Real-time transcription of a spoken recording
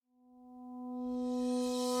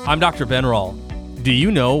I'm Dr. Ben Rall. Do you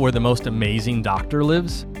know where the most amazing doctor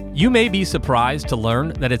lives? You may be surprised to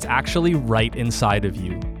learn that it's actually right inside of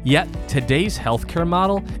you. Yet, today's healthcare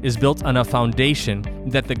model is built on a foundation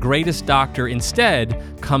that the greatest doctor instead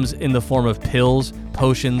comes in the form of pills,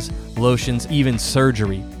 potions, lotions, even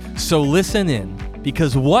surgery. So listen in,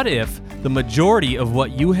 because what if the majority of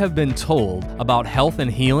what you have been told about health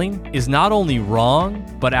and healing is not only wrong,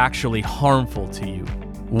 but actually harmful to you?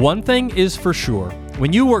 One thing is for sure.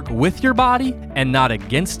 When you work with your body and not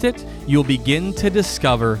against it, you'll begin to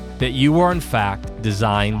discover that you are in fact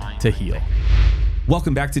designed to heal.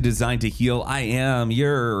 Welcome back to Designed to Heal. I am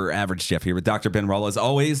your average chef here with Dr. Ben Rall as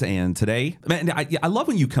always. And today, man, I love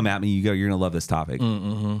when you come at me, you go, you're going to love this topic.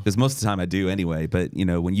 Because most of the time I do anyway. But, you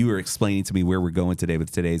know, when you were explaining to me where we're going today with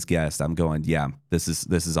today's guest, I'm going, yeah, this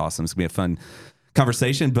is awesome. It's going to be a fun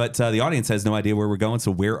conversation, but the audience has no idea where we're going.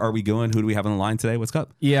 So where are we going? Who do we have on the line today? What's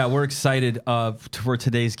up? Yeah, we're excited for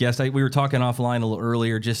today's guest. We were talking offline a little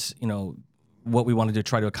earlier, just, you know, what we wanted to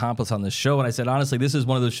try to accomplish on this show. And I said, honestly, this is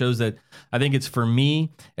one of those shows that I think it's for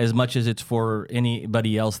me as much as it's for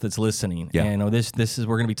anybody else that's listening. Yeah. And, you know, this is,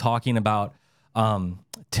 we're going to be talking about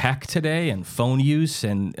tech today and phone use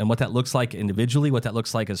and what that looks like individually, what that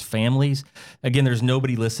looks like as families. Again, there's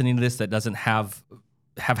nobody listening to this that doesn't have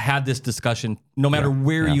had this discussion, no matter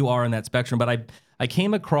where you are in that spectrum. But I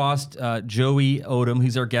came across Joey Odom,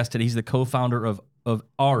 who's our guest today. He's the co-founder of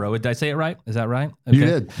Aro. Did I say it right? Is that right? Okay. You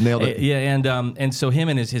did. Nailed it. Yeah, and so him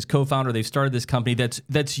and his co-founder, they've started this company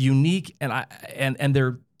that's unique, and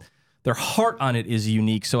their heart on it is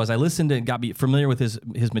unique. So as I listened and got familiar with his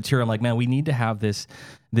material, I'm like, man, we need to have this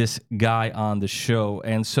guy on the show.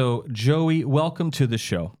 And so, Joey, welcome to the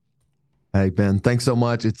show. Hey, Ben, thanks so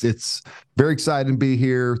much. It's very exciting to be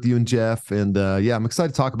here with you and Jeff. And yeah, I'm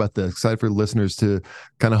excited to talk about this. Excited for the listeners to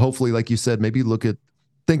kind of hopefully, like you said, maybe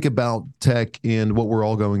think about tech and what we're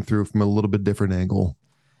all going through from a little bit different angle.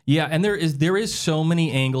 Yeah, and there is so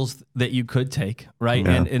many angles that you could take, right?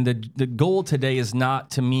 Yeah. And the goal today is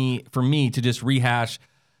not for me to just rehash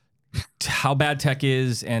how bad tech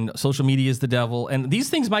is and social media is the devil, and these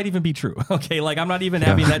things might even be true. Okay, like I'm not even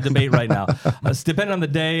having that debate right now. Depending on the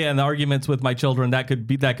day and the arguments with my children, that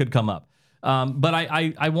could come up. But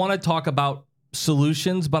I want to talk about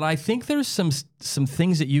solutions. But I think there's some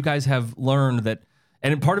things that you guys have learned that,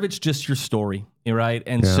 and part of it's just your story, right?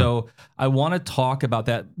 And so I want to talk about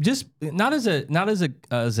that. Just not as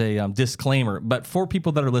a disclaimer, but for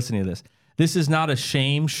people that are listening to this, this is not a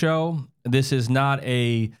shame show. This is not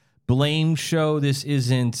a blame show. This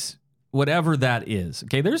isn't whatever that is.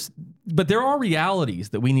 Okay, but there are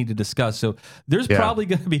realities that we need to discuss. So there's probably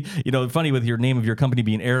going to be, you know, funny with your name of your company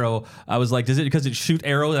being Arrow. I was like, is it because it shoot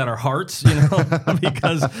arrows at our hearts? You know,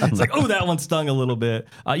 because it's like, oh, that one stung a little bit.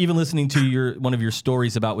 Even listening to one of your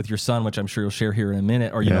stories about with your son, which I'm sure you'll share here in a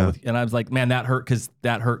minute, or you know, and I was like, man, that hurt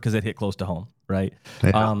because it hit close to home, right?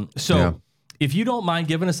 Yeah. If you don't mind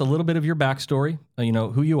giving us a little bit of your backstory, you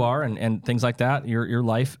know, who you are and things like that, your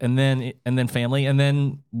life, and then family, and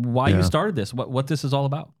then why you started this, what this is all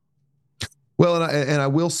about. Well, and I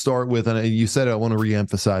will start with, and you said it, I want to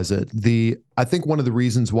reemphasize it. I think one of the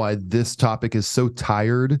reasons why this topic is so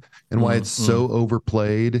tired and why it's so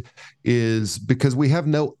overplayed is because we have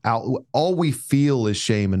all we feel is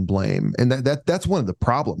shame and blame, and that's one of the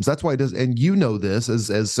problems. That's why it does. And you know this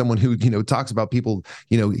as someone who talks about people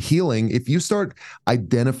healing. If you start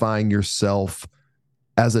identifying yourself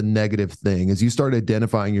as a negative thing, as you start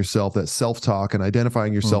identifying yourself, that self-talk and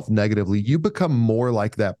identifying yourself negatively, you become more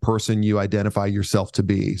like that person you identify yourself to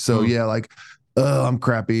be. So like, oh, I'm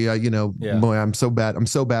crappy. Boy, I'm so bad. I'm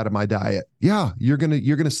so bad at my diet. Yeah, you're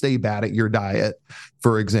gonna stay bad at your diet,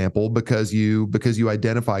 for example, because you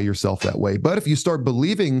identify yourself that way. But if you start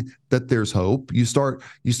believing that there's hope, you start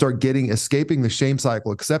escaping the shame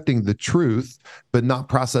cycle, accepting the truth, but not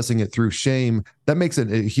processing it through shame. That makes a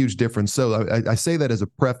huge difference. So I say that as a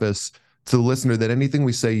preface to the listener that anything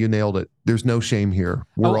we say, you nailed it. There's no shame here.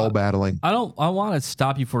 We're all battling. I want to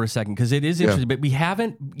stop you for a second because it is interesting, but we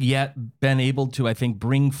haven't yet been able to, I think,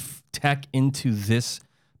 bring tech into this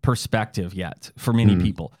perspective yet for many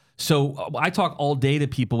people. So I talk all day to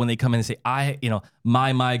people when they come in and say,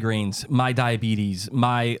 my migraines, my diabetes,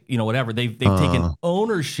 my, whatever. They've taken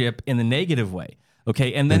ownership in the negative way.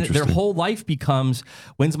 Okay. And then their whole life becomes,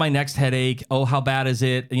 when's my next headache? Oh, how bad is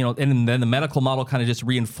it? And then the medical model kind of just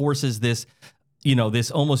reinforces this,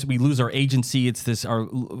 this almost, we lose our agency. It's this, our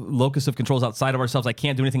locus of control is outside of ourselves. I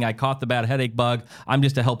can't do anything. I caught the bad headache bug. I'm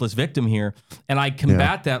just a helpless victim here. And I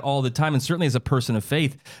combat that all the time. And certainly as a person of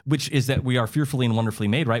faith, which is that we are fearfully and wonderfully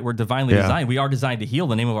made, right? We're divinely designed. We are designed to heal,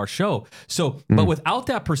 the name of our show. So, but without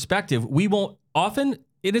that perspective, we won't often,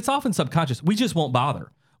 it's often subconscious. We just won't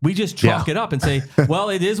bother. We just chalk it up and say, well,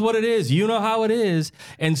 it is what it is. You know how it is.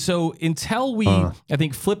 And so until we, I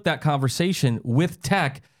think, flip that conversation with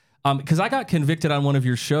tech, because I got convicted on one of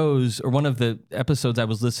your shows or one of the episodes I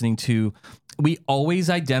was listening to, we always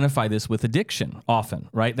identify this with addiction often,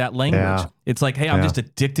 right? That language. Yeah. It's like, hey, I'm just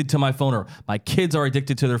addicted to my phone, or my kids are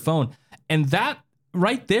addicted to their phone. And that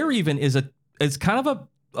right there even is kind of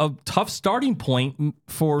a tough starting point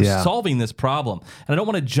for solving this problem. And I don't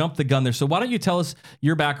want to jump the gun there. So why don't you tell us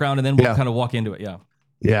your background, and then we'll kind of walk into it.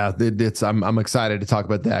 Yeah, I'm excited to talk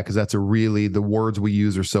about that, because that's the words we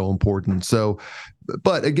use are so important. So,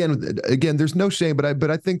 but again, there's no shame,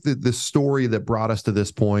 but I think that the story that brought us to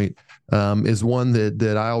this point is one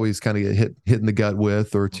that I always kind of get hit in the gut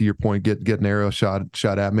with, or to your point, get an arrow shot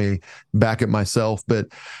at me back at myself. But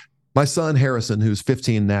my son Harrison, who's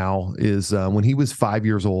 15 now, is when he was 5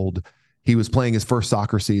 years old, he was playing his first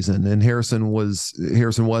soccer season, and Harrison was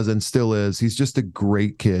and still is. He's just a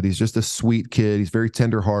great kid. He's just a sweet kid. He's very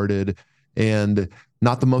tenderhearted and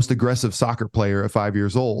not the most aggressive soccer player at 5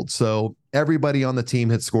 years old. So everybody on the team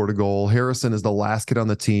had scored a goal. Harrison is the last kid on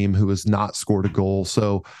the team who has not scored a goal.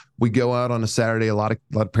 So we go out on a Saturday. A lot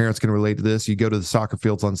of parents can relate to this. You go to the soccer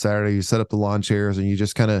fields on Saturday, you set up the lawn chairs, and you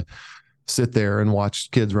just kind of sit there and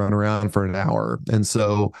watch kids run around for an hour. And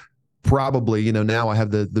so probably, now I have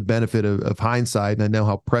the benefit of hindsight, and I know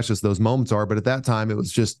how precious those moments are. But at that time, it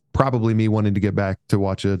was just probably me wanting to get back to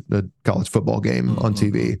watch a college football game on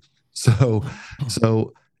TV. So,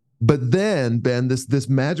 but then, Ben, this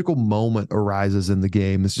magical moment arises in the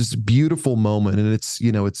game. It's just a beautiful moment. And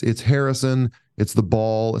it's Harrison, it's the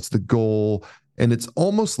ball, it's the goal. And it's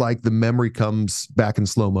almost like the memory comes back in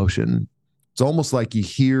slow motion. It's almost like you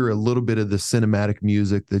hear a little bit of the cinematic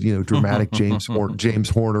music, that, dramatic James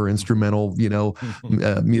Horner instrumental,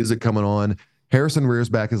 music coming on. Harrison rears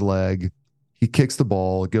back his leg. He kicks the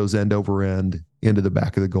ball. It goes end over end into the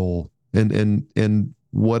back of the goal. And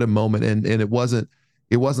what a moment. And it wasn't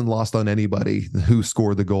lost on anybody who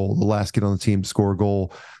scored the goal. The last kid on the team to score a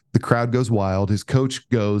goal. The crowd goes wild. His coach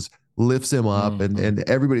goes, lifts him up, and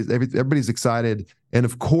everybody's excited. And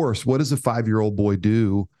of course, what does a 5-year-old boy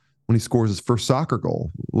do when he scores his first soccer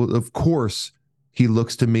goal? Well, of course, he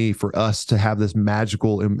looks to me for us to have this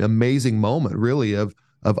magical, amazing moment, really, of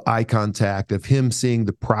eye contact, of him seeing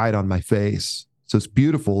the pride on my face. So it's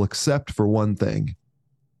beautiful, except for one thing,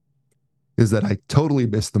 is that I totally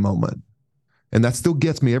missed the moment. And that still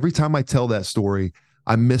gets me every time I tell that story.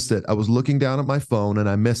 I missed it. I was looking down at my phone and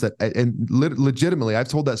I missed it. And legitimately, I've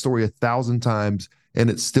told that story 1,000 times, and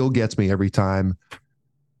it still gets me every time.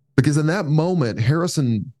 Because in that moment,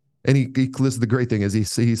 Harrison, and he the great thing is he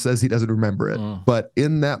says he doesn't remember it. But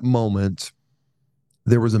in that moment,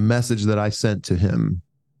 there was a message that I sent to him.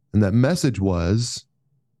 And that message was,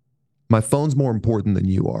 my phone's more important than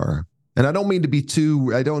you are. And I don't mean to be too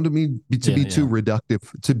reductive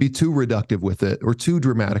with it, or too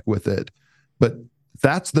dramatic with it. But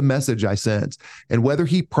that's the message I sent. And whether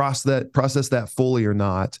he processed that fully or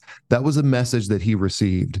not, that was a message that he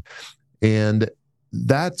received. And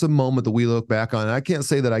that's a moment that we look back on. And I can't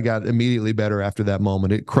say that I got immediately better after that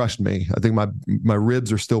moment. It crushed me. I think my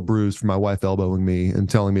ribs are still bruised from my wife elbowing me and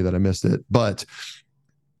telling me that I missed it. But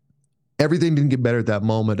everything didn't get better at that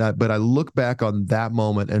moment. But I look back on that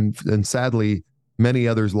moment, and sadly, many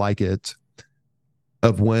others like it,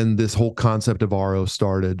 of when this whole concept of RO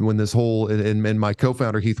started, when this whole, and my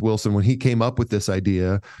co-founder, Heath Wilson, when he came up with this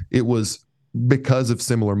idea, it was because of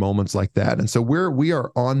similar moments like that. And so we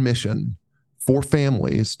are on mission for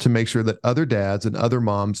families to make sure that other dads and other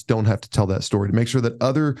moms don't have to tell that story, to make sure that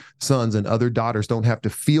other sons and other daughters don't have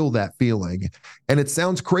to feel that feeling. And it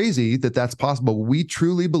sounds crazy that that's possible. We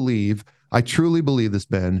truly believe, I truly believe this,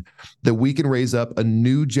 Ben, that we can raise up a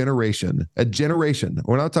new generation, a generation.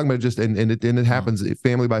 We're not talking about just, and it happens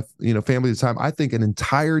family by, family at a time. I think an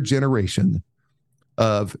entire generation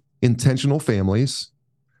of intentional families,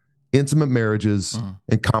 intimate marriages,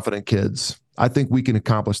 and confident kids. I think we can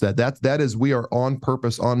accomplish that. That is, we are on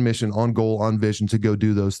purpose, on mission, on goal, on vision to go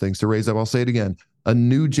do those things, to raise up, I'll say it again, a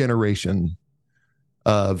new generation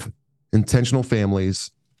of intentional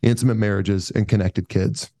families, intimate marriages, and connected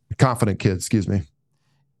kids. Confident kids, excuse me.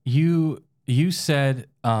 You said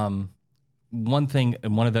one thing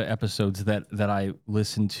in one of the episodes that I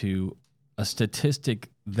listened to, a statistic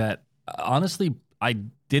that honestly I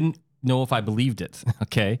didn't know if I believed it.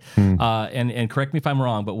 Okay. And correct me if I'm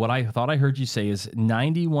wrong, but what I thought I heard you say is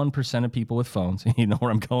 91% of people with phones, you know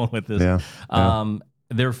where I'm going with this.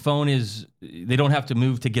 Their phone they don't have to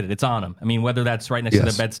move to get it. It's on them. I mean, whether that's right next to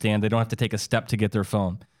the bedstand, they don't have to take a step to get their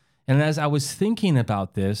phone. And as I was thinking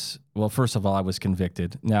about this, well, first of all, I was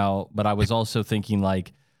convicted now, but I was also thinking,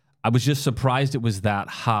 like, I was just surprised it was that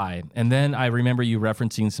high. And then I remember you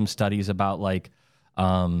referencing some studies about like,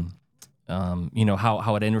 how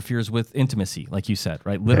it interferes with intimacy, like you said,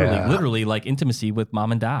 right? Literally like intimacy with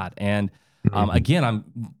mom and dad. And again, I'm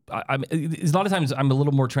a lot of times I'm a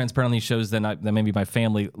little more transparent on these shows than maybe my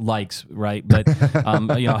family likes, right? But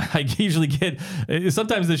I usually get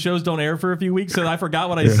sometimes the shows don't air for a few weeks, so I forgot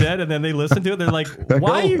what I said, and then they listen to it. They're like,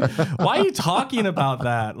 "Why are you talking about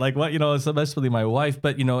that?" Like what especially my wife.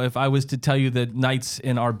 But if I was to tell you the nights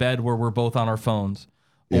in our bed where we're both on our phones.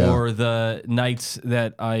 Yeah. Or the nights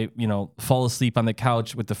that I, fall asleep on the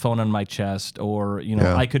couch with the phone on my chest, or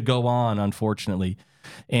I could go on, unfortunately,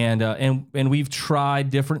 and we've tried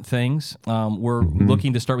different things. We're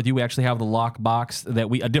looking to start with you. We actually have the lock box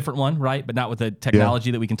a different one, right? But not with the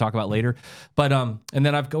technology that we can talk about later. But and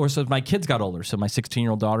then so my kids got older. So my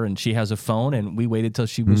 16-year-old daughter, and she has a phone, and we waited till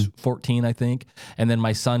she was 14, I think. And then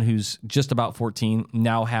my son, who's just about 14,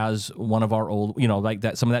 now has one of our old, like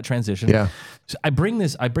that, some of that transition. Yeah. So I bring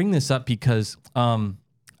this up because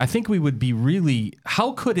I think we would be really.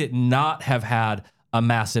 How could it not have had a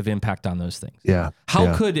massive impact on those things? Yeah.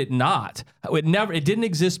 How could it not? It didn't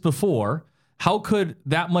exist before. How could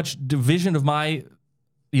that much division of my,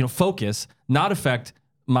 focus not affect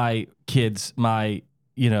my kids, my,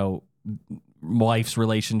 wife's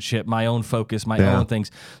relationship, my own focus, my own things?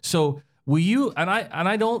 So will you, and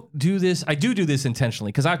I don't do this, I do this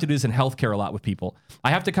intentionally because I have to do this in healthcare a lot with people.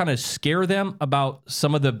 I have to kind of scare them about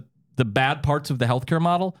some of the bad parts of the healthcare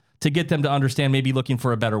model to get them to understand maybe looking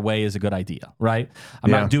for a better way is a good idea, right?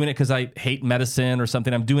 I'm not doing it because I hate medicine or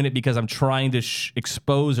something. I'm doing it because I'm trying to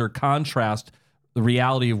expose or contrast the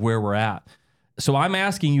reality of where we're at. So I'm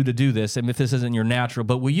asking you to do this, and if this isn't your natural,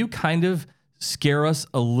 but will you kind of scare us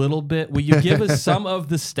a little bit? Will you give us some of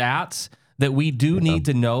the stats that we do need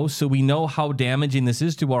to know so we know how damaging this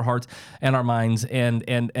is to our hearts and our minds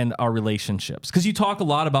and our relationships? Because you talk a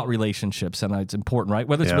lot about relationships, and it's important, right?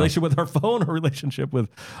 Whether it's a relationship with our phone or relationship with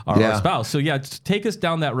our spouse. So take us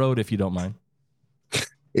down that road if you don't mind.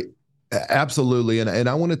 Absolutely. And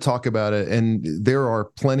I want to talk about it. And there are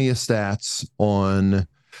plenty of stats on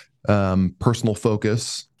personal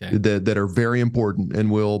focus that are very important and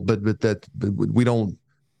we don't.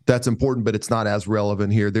 That's important, but it's not as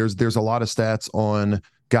relevant here. There's a lot of stats on,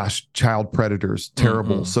 child predators,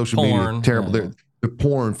 terrible, social media, terrible. The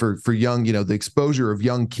porn for young, the exposure of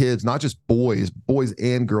young kids, not just boys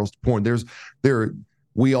and girls to porn.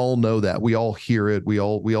 We all know that. We all hear it. We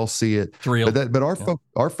all see it. It's real. But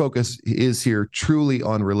our focus is here truly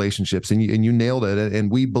on relationships, and you nailed it.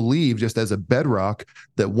 And we believe, just as a bedrock,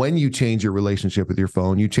 that when you change your relationship with your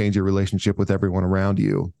phone, you change your relationship with everyone around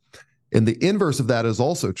you. And the inverse of that is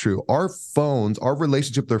also true. Our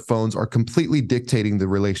relationship with our phones are completely dictating the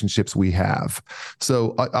relationships we have.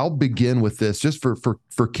 So I'll begin with this just for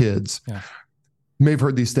kids. Yeah. You may have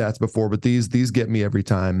heard these stats before, but these get me every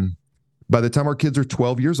time. By the time our kids are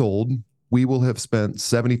 12 years old, we will have spent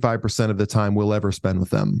 75% of the time we'll ever spend with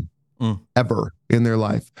them, ever in their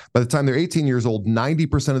life. By the time they're 18 years old,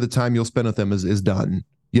 90% of the time you'll spend with them is done.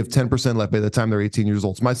 You have 10% left by the time they're 18 years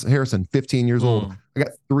old. So my Harrison, 15 years old. I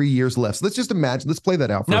got 3 years left. So let's just imagine. Let's play that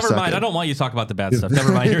out for a second. Never mind. I don't want you to talk about the bad stuff.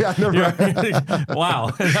 Never mind.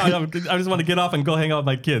 Wow. I just want to get off and go hang out with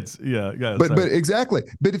my kids. Yeah. But exactly.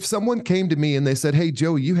 But if someone came to me and they said, "Hey,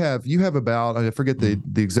 Joe, you have about," I forget the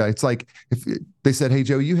exact. It's like if they said, "Hey,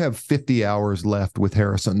 Joe, you have 50 hours left with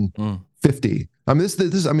Harrison." 50. This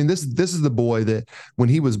is the boy that when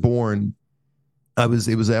he was born. It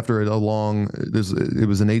was after it was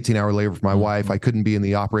an 18-hour labor for my wife. I couldn't be in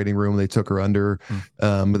the operating room. They took her under,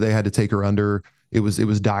 but they had to take her under. It was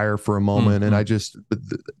dire for a moment. And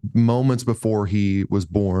moments before he was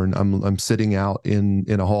born, I'm sitting out in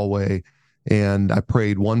a hallway, and I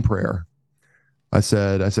prayed one prayer. I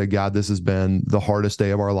said, God, this has been the hardest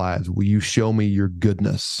day of our lives. Will you show me your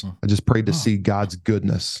goodness? I just prayed to see God's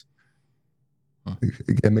goodness.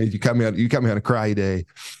 I mean, you got me on a cry day.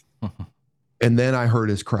 And then I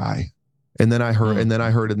heard his cry. And then I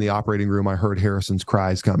heard in the operating room, I heard Harrison's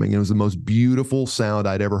cries coming. It was the most beautiful sound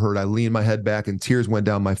I'd ever heard. I leaned my head back and tears went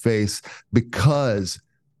down my face because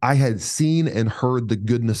I had seen and heard the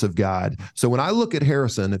goodness of God. So when I look at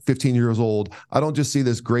Harrison at 15 years old, I don't just see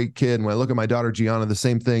this great kid. And when I look at my daughter, Gianna, the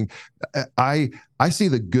same thing. I see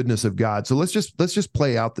the goodness of God. So let's just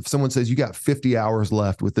play out. If someone says you got 50 hours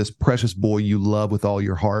left with this precious boy you love with all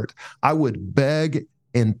your heart, I would beg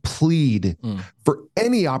and plead for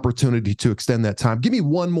any opportunity to extend that time. Give me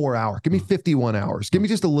one more hour. Give me 51 hours. Give me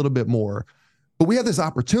just a little bit more. But we have this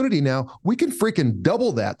opportunity now. We can freaking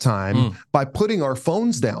double that time by putting our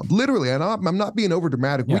phones down. Literally, and I'm not being over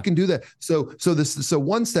dramatic. Yeah. We can do that. So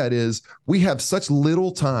one stat is we have such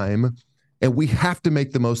little time, and we have to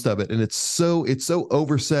make the most of it. And it's so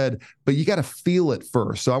oversaid, but you got to feel it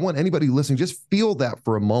first. So I want anybody listening, just feel that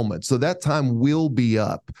for a moment. So that time will be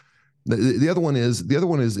up. The other one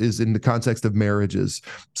is in the context of marriages.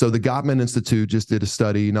 So the Gottman Institute just did a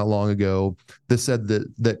study not long ago that said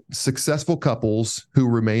that successful couples who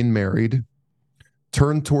remain married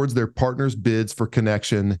turn towards their partner's bids for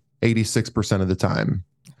connection 86% of the time.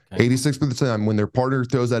 86% of the time, when their partner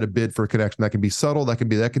throws out a bid for a connection, that can be subtle. That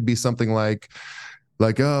could be something like, the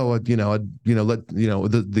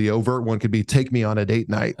overt one could be take me on a date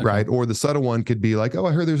night, right? Or the subtle one could be like, oh,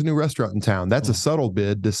 I heard there's a new restaurant in town. That's a subtle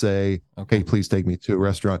bid to say, hey, please take me to a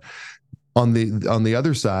restaurant. On the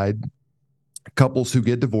other side, couples who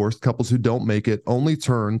get divorced, couples who don't make it, only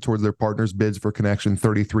turn towards their partner's bids for connection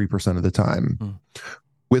 33% of the time.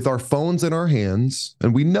 With our phones in our hands,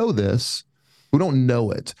 and we know this, we don't know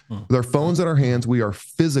it. With our phones in our hands, we are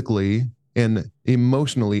physically and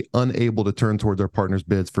emotionally unable to turn towards our partner's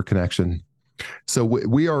bids for connection. So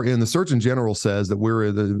we are in, the Surgeon General says that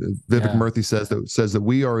Vivek Murthy says that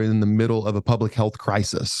we are in the middle of a public health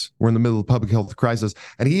crisis. We're in the middle of a public health crisis.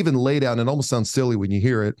 And he even laid out, and it almost sounds silly when you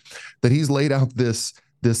hear it, that he's laid out this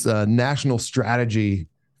national strategy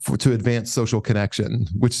to advance social connection,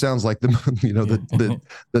 which sounds like the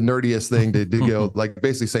nerdiest thing to go, like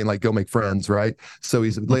basically saying like go make friends, right? So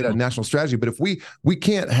he's laid out a national strategy. But if we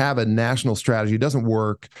can't have a national strategy, it doesn't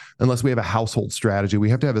work unless we have a household strategy. We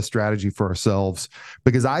have to have a strategy for ourselves,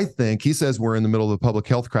 because I think he says we're in the middle of a public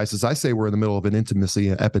health crisis. I say we're in the middle of an intimacy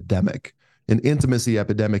epidemic. And he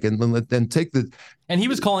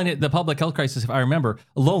was calling it the public health crisis, if I remember,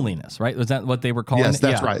 loneliness, right? Was that what they were calling it? Yes,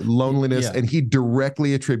 that's right. Loneliness. Yeah. And he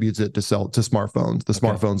directly attributes it to smartphones, the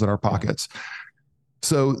smartphones in our pockets.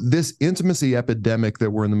 So this intimacy epidemic that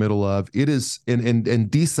we're in the middle of, it is, and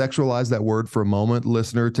desexualize that word for a moment,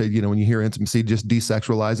 listener, to, when you hear intimacy, just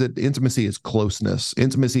desexualize it. Intimacy is closeness.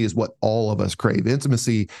 Intimacy is what all of us crave.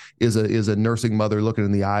 Intimacy is a nursing mother looking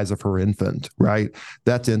in the eyes of her infant, right?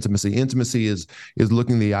 That's intimacy. Intimacy is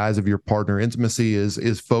looking in the eyes of your partner. Intimacy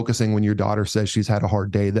is focusing when your daughter says she's had a hard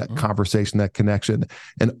day, that conversation, that connection.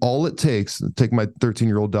 And all it takes, take my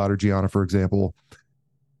 13-year-old daughter, Gianna, for example.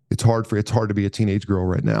 It's hard to be a teenage girl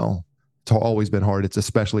right now. It's always been hard. It's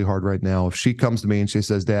especially hard right now. If she comes to me and she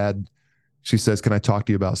says, Dad, she says, can I talk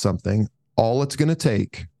to you about something? All it's going to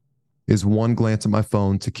take is one glance at my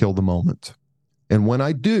phone to kill the moment. And when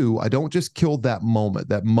I do, I don't just kill that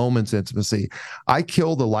moment's intimacy. I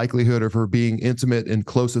kill the likelihood of her being intimate and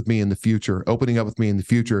close with me in the future, opening up with me in the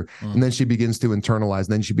future. And then she begins to internalize. And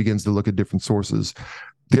then she begins to look at different sources.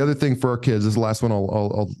 The other thing for our kids, this is the last one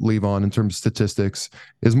I'll leave on in terms of statistics,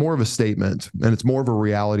 is more of a statement, and it's more of a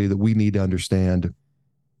reality that we need to understand.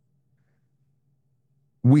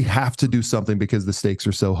 We have to do something because the stakes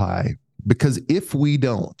are so high. Because if we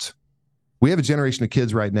don't, we have a generation of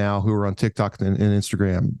kids right now who are on TikTok and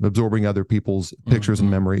Instagram, absorbing other people's pictures and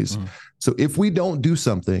memories. So if we don't do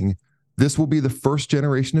something, this will be the first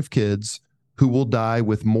generation of kids who will die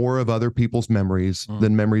with more of other people's memories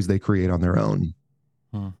than memories they create on their own.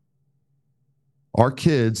 Our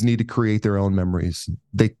kids need to create their own memories.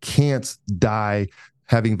 They can't die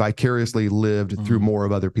having vicariously lived through more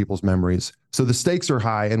of other people's memories. So the stakes are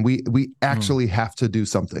high, and we actually have to do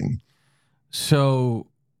something. So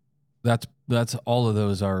that's all of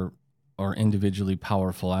those are individually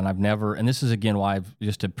powerful, and this is again why I've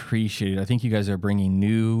just appreciated. I think you guys are bringing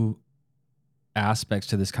new aspects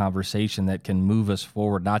to this conversation that can move us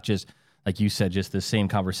forward, not just, like you said, just the same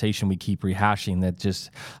conversation we keep rehashing that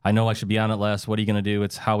just, I know I should be on it less. What are you going to do?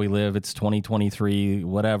 It's how we live. It's 2023,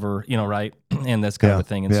 whatever, right? And that's kind of a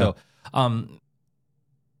thing. And so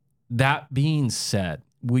that being said,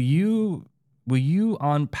 will you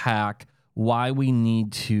unpack why we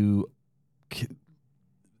need to,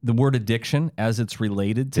 the word addiction as it's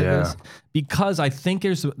related to this? Because I think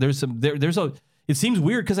there's it seems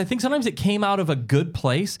weird because I think sometimes it came out of a good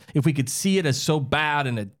place. If we could see it as so bad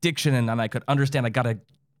and addiction, and I could understand I got to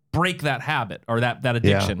break that habit or that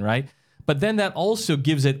addiction, right? But then that also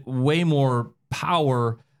gives it way more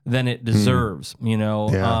power than it deserves,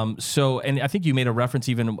 So, and I think you made a reference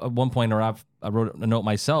even at one point, or I wrote a note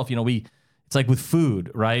myself, it's like with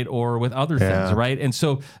food, right? Or with other things, right? And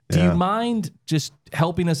so do you mind just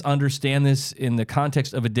helping us understand this in the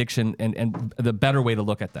context of addiction and the better way to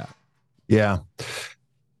look at that? Yeah.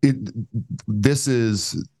 This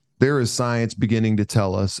is there is science beginning to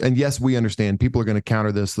tell us, and yes, we understand people are going to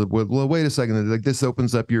counter this. Well, wait a second, like this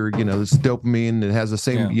opens up your, this dopamine. It has the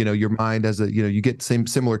same, your mind has a, you get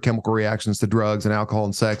similar chemical reactions to drugs and alcohol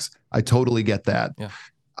and sex. I totally get that. Yeah.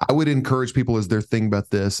 I would encourage people as they're thinking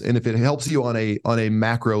about this, and if it helps you on a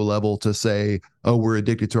macro level to say, oh, we're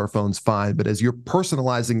addicted to our phones, fine. But as you're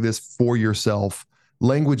personalizing this for yourself,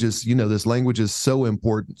 language is, this language is so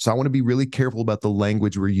important. So I want to be really careful about the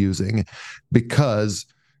language we're using, because,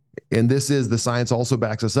 and this is, the science also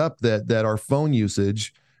backs us up that our phone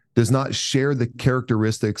usage does not share the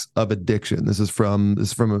characteristics of addiction. This is from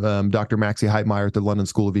Dr. Maxi Heitmeyer at the London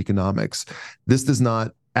School of Economics. This does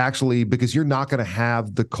not actually, because you're not going to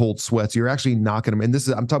have the cold sweats. You're actually not going to, and this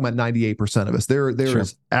is, I'm talking about 98% of us. There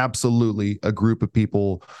is absolutely a group of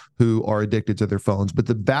people who are addicted to their phones, but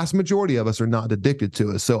the vast majority of us are not addicted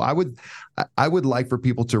to it. So I would like for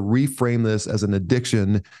people to reframe this as an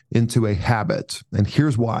addiction into a habit. And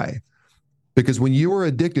here's why. Because when you are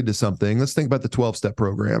addicted to something, let's think about the 12-step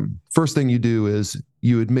program. First thing you do is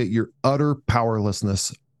you admit your utter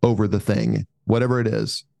powerlessness over the thing, whatever it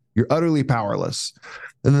is. You're utterly powerless.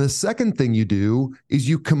 And then the second thing you do is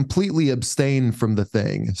you completely abstain from the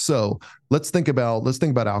thing. So let's think about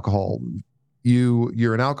alcohol.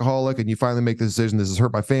 You're an alcoholic and you finally make the decision, this has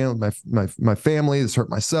hurt my family, my family, this hurt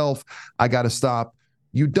myself. I got to stop.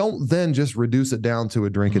 You don't then just reduce it down to a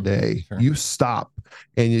drink a day. Sure. You stop.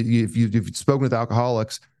 And if you've spoken with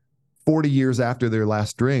alcoholics, 40 years after their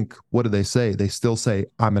last drink, what do they say? They still say,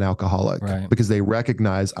 I'm an alcoholic, right? Because they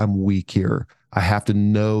recognize I'm weak here. I have to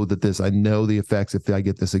know I know the effects if I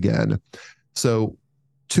get this again. So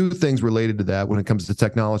 2 things related to that when it comes to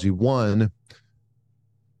technology. One,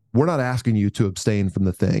 we're not asking you to abstain from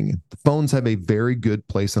the thing. The phones have a very good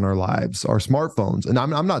place in our lives. Our smartphones, and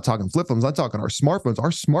I'm not talking flip phones, I'm talking our smartphones.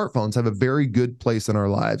 Our smartphones have a very good place in our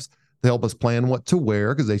lives. They help us plan what to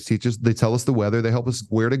wear because they tell us the weather. They help us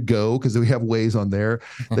where to go because we have Waze on there.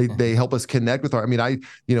 They help us connect with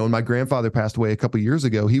when my grandfather passed away a couple of years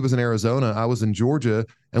ago, he was in Arizona, I was in Georgia,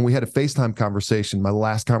 and we had a FaceTime conversation, my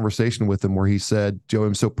last conversation with him, where he said, Joe,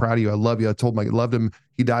 I'm so proud of you. I love you. I told him I loved him.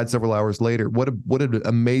 He died several hours later. What an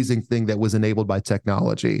amazing thing that was enabled by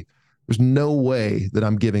technology. There's no way that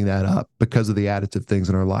I'm giving that up because of the additive things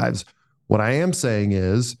in our lives. What I am saying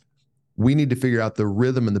is, we need to figure out the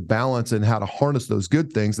rhythm and the balance and how to harness those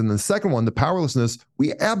good things. And the second one, the powerlessness,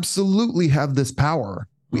 we absolutely have this power.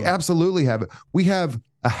 We absolutely have it. We have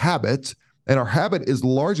a habit, and our habit is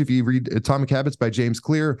large. If you read Atomic Habits by James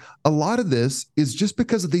Clear, a lot of this is just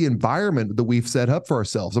because of the environment that we've set up for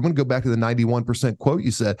ourselves. I'm going to go back to the 91% quote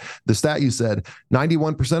you said, the stat you said,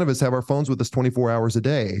 91% of us have our phones with us 24 hours a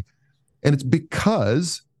day. And it's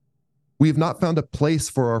because we have not found a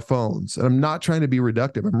place for our phones. And I'm not trying to be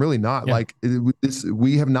reductive. I'm really not. Yeah.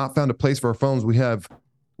 We have not found a place for our phones. We have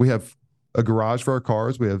a garage for our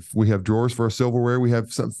cars. We have drawers for our silverware. We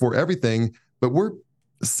have some for everything, but we're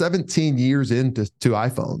 17 years into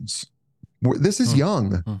iPhones. This is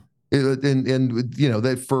young. And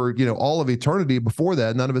that for, all of eternity before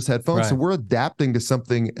that, none of us had phones. Right. So we're adapting to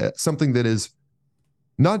something that is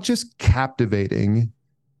not just captivating,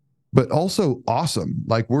 but also awesome.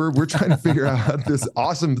 Like we're trying to figure out this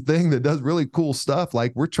awesome thing that does really cool stuff.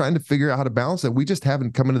 Like we're trying to figure out how to balance it. We just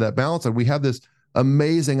haven't come into that balance. And we have this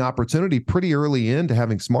amazing opportunity pretty early into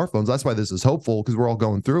having smartphones. That's why this is hopeful, because we're all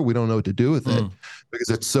going through it. We don't know what to do with it because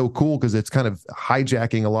it's so cool, because it's kind of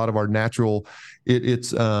hijacking a lot of our natural,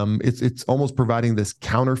 it's almost providing this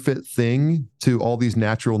counterfeit thing to all these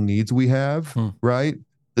natural needs we have, right?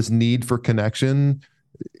 This need for connection.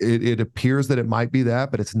 It appears that it might be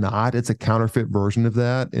that, but it's not. It's a counterfeit version of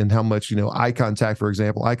that. And how much, eye contact, for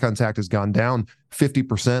example, eye contact has gone down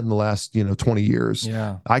 50% in the last, 20 years.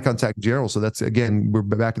 Yeah. Eye contact in general. So that's, again, we're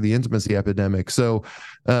back to the intimacy epidemic. So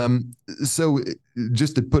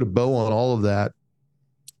just to put a bow on all of that,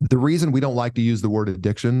 the reason we don't like to use the word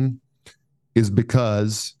addiction is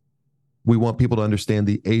because we want people to understand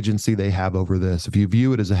the agency they have over this. If you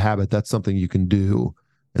view it as a habit, that's something you can do.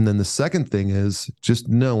 And then the second thing is just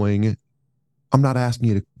knowing, I'm not asking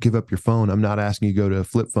you to give up your phone. I'm not asking you to go to a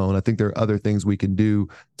flip phone. I think there are other things we can do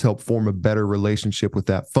to help form a better relationship with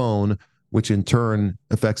that phone, which in turn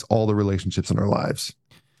affects all the relationships in our lives.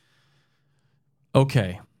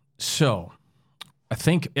 Okay. So I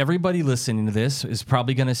think everybody listening to this is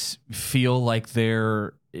probably going to feel like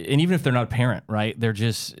and even if they're not a parent, right? They're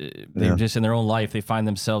just in their own life. They find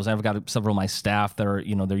themselves, I've got several of my staff that are,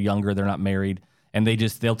 they're younger, they're not married. And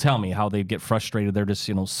they'll tell me how they get frustrated. They're just,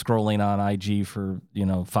 scrolling on IG for,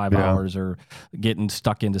 5 hours or getting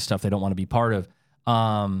stuck into stuff they don't want to be part of.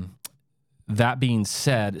 that being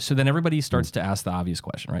said, so then everybody starts to ask the obvious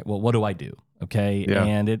question, right? Well, what do I do? Okay. Yeah.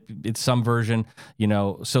 And it's some version,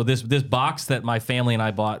 so this box that my family and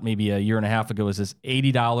I bought maybe a year and a half ago is this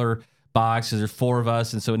 $80 box. There's 4 of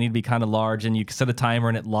us. And so it needed to be kind of large, and you set a timer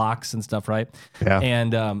and it locks and stuff. Right. Yeah.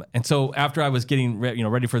 And so after I was getting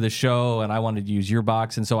ready for this show, and I wanted to use your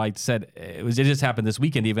box. And so I said, it just happened this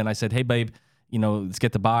weekend even. I said, hey babe, let's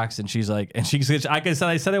get the box. And she's like, I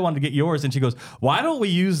said I wanted to get yours. And she goes, why don't we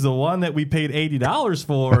use the one that we paid $80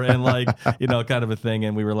 for? And kind of a thing.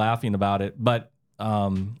 And we were laughing about it. But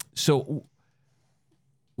so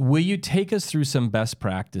will you take us through some best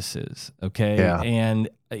practices? Okay. Yeah. And,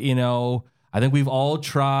 I think we've all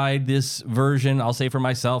tried this version. I'll say for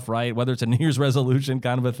myself, right? Whether it's a New Year's resolution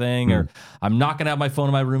kind of a thing, or I'm not going to have my phone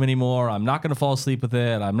in my room anymore. I'm not going to fall asleep with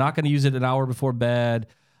it. I'm not going to use it an hour before bed.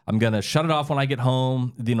 I'm going to shut it off when I get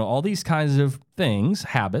home, all these kinds of things,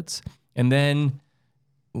 habits. And then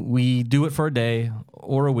we do it for a day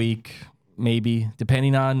or a week, maybe,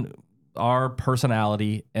 depending on our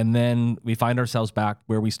personality. And then we find ourselves back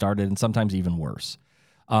where we started, and sometimes even worse.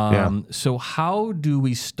 So how do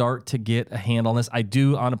we start to get a handle on this? I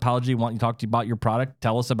do, on Apology, want to talk to you about your product.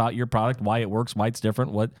 Tell us about your product, why it works, why it's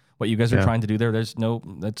different, what you guys are trying to do there.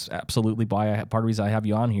 That's absolutely part of the reason I have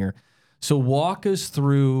you on here. So walk us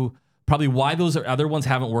through probably why those other ones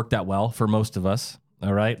haven't worked that well for most of us.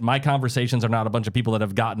 All right. My conversations are not a bunch of people that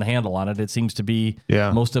have gotten a handle on it. It seems to be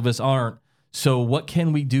most of us aren't. So what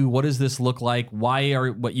can we do? What does this look like? Why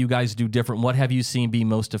are what you guys do different? What have you seen be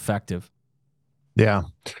most effective? Yeah.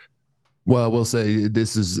 Well, we'll say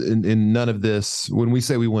this is in none of this. When we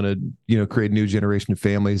say we want to, create a new generation of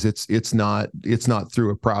families, it's not through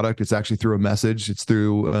a product. It's actually through a message. It's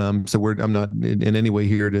through. I'm not in any way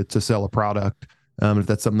here to sell a product. If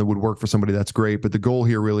that's something that would work for somebody, that's great. But the goal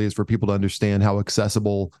here really is for people to understand how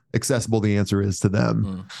accessible the answer is to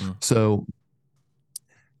them. Mm-hmm. So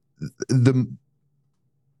the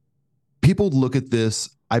people look at this,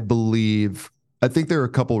 I think there are a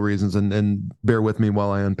couple of reasons, and bear with me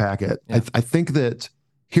while I unpack it. Yeah. I think that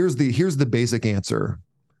here's the basic answer.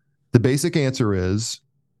 The basic answer is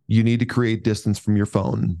you need to create distance from your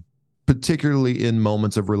phone, particularly in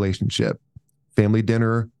moments of relationship, family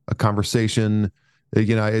dinner, a conversation.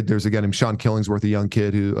 There's a guy named Sean Killingsworth, a young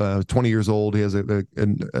kid who 20 years old. He has a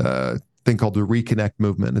thing called the Reconnect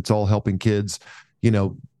movement. It's all helping kids,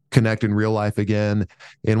 connect in real life again.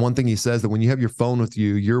 And one thing he says that when you have your phone with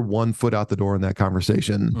you, you're 1 foot out the door in that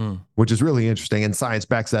conversation, which is really interesting. And science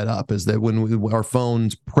backs that up, is that when our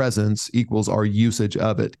phone's presence equals our usage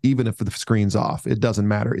of it, even if the screen's off, it doesn't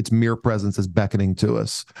matter. It's mere presence is beckoning to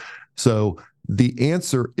us. So the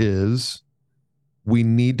answer is we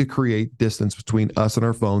need to create distance between us and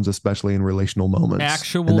our phones, especially in relational moments.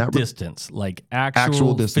 Actual distance, like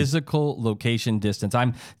actual distance. Physical location distance.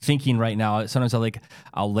 I'm thinking right now, sometimes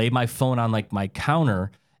I'll lay my phone on my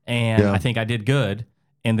counter, and I think I did good,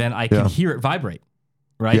 and then I can hear it vibrate,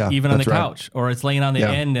 right? Yeah, even on the couch, or it's laying on the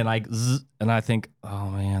end, and I think,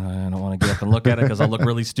 oh man, I don't want to get up and look at it because I'll look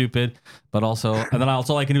really stupid. But also, and then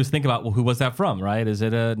all I can do is think about, well, who was that from, right? Is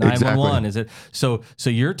it a 911? Exactly. Is it so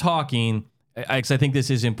you're talking. I think this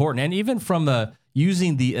is important. And even from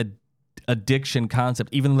using the addiction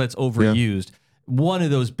concept, even though that's overused, one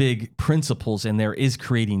of those big principles in there is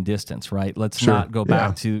creating distance, right? Let's not go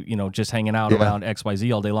back to, just hanging out around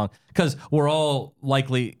XYZ all day long, because we're all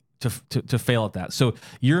likely to fail at that. So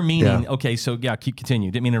you're meaning, okay, so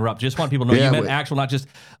continue. Didn't mean to interrupt. Just want people to know you meant actual, not just,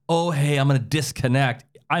 oh, hey, I'm going to disconnect.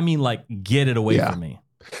 I mean, get it away from me.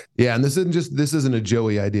 Yeah, and this isn't a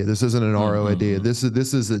Joey idea. This isn't an RO idea. This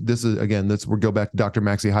is again. We'll go back to Dr.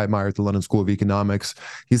 Maxie Heitmeyer at the London School of Economics.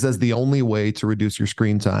 He says the only way to reduce your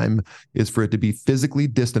screen time is for it to be physically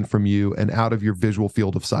distant from you and out of your visual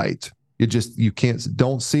field of sight.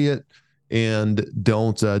 Don't see it, and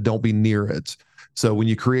don't be near it. So when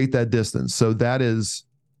you create that distance, so that is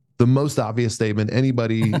the most obvious statement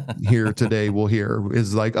anybody here today will hear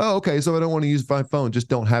is oh, okay, so I don't want to use my phone. Just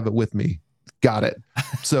don't have it with me. Got it.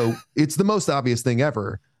 So it's the most obvious thing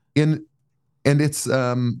ever. And it's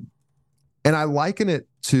and I liken it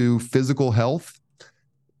to physical health.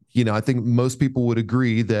 I think most people would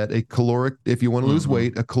agree that if you want to lose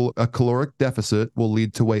weight, a caloric deficit will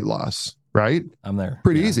lead to weight loss, right? I'm there.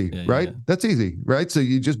 Pretty easy, right? Yeah. That's easy, right? So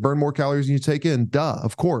you just burn more calories than you take in. Duh,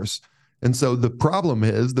 of course. And so the problem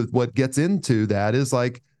is that what gets into that is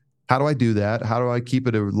how do I do that? How do I keep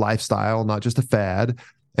it a lifestyle, not just a fad?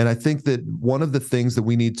 And I think that one of the things that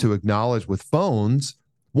we need to acknowledge with phones,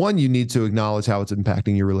 one, you need to acknowledge how it's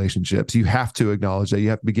impacting your relationships. You have to acknowledge that.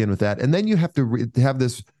 You have to begin with that. And then you have to have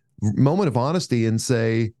this moment of honesty and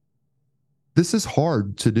say, this is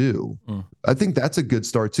hard to do. I think that's a good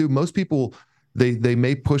start too. Most people, they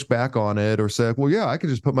may push back on it or say, well, yeah, I can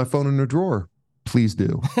just put my phone in a drawer. Please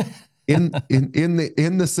do. in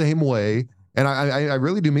the same way. And I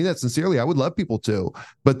really do mean that sincerely. I would love people to,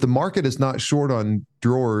 but the market is not short on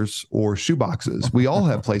drawers or shoe boxes. We all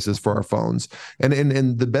have places for our phones.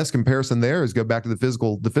 And the best comparison there is go back to the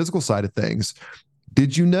physical side of things.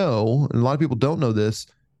 Did you know, and a lot of people don't know this,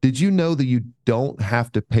 did you know that you don't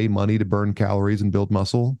have to pay money to burn calories and build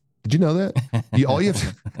muscle? Did you know that?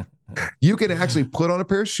 You can actually put on a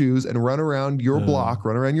pair of shoes and run around your block,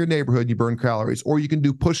 run around your neighborhood, you burn calories, or you can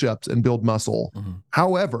do push-ups and build muscle.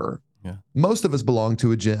 However, most of us belong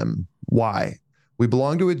to a gym. Why? We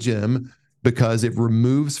belong to a gym because it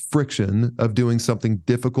removes friction of doing something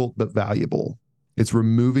difficult but valuable. It's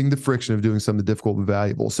removing the friction of doing something difficult but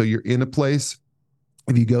valuable. So you're in a place,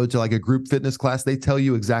 if you go to like a group fitness class, they tell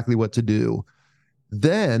you exactly what to do.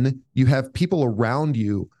 Then you have people around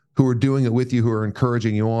you who are doing it with you, who are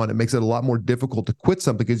encouraging you on. It makes it a lot more difficult to quit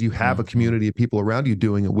something because you have a community of people around you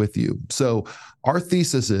doing it with you. So our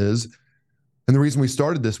thesis is, and the reason we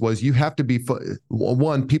started this was, you have to be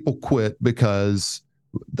one, people quit because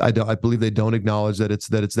I believe they don't acknowledge that it's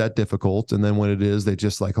that difficult. And then when it is, they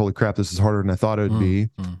just like, holy crap, this is harder than I thought it would be.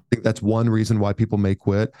 I think that's one reason why people may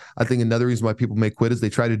quit. I think another reason why people may quit is they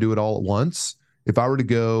try to do it all at once. If I were to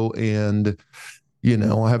go and,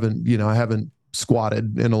 I haven't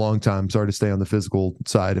squatted in a long time. Sorry to stay on the physical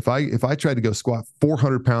side. If I tried to go squat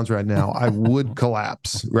 400 pounds right now, I would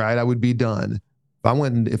collapse, right? I would be done.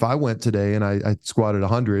 If I went today and I squatted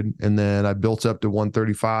 100 and then I built up to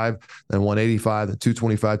 135, then 185, then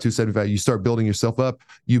 225, 275, you start building yourself up,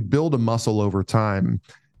 you build a muscle over time.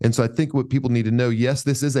 And so I think what people need to know, yes,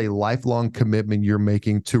 this is a lifelong commitment you're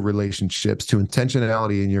making to relationships, to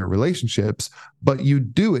intentionality in your relationships, but you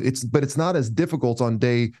do it. But it's not as difficult on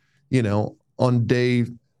day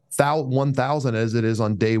 1,000 as it is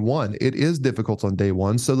on day one. It is difficult on day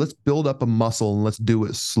one. So let's build up a muscle and let's do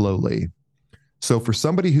it slowly. So for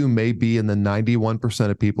somebody who may be in the 91%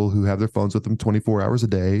 of people who have their phones with them 24 hours a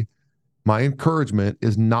day, my encouragement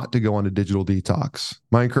is not to go on a digital detox.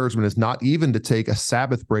 My encouragement is not even to take a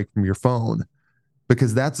Sabbath break from your phone,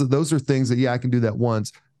 because those are things that, I can do that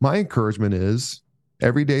once. My encouragement is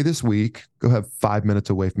every day this week, go have 5 minutes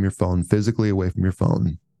away from your phone, physically away from your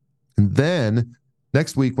phone. And then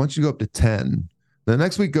next week, once you go up to 10, the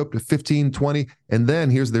next week go up to 15, 20, and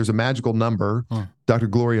then there's a magical number. Dr.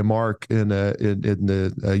 Gloria Mark in the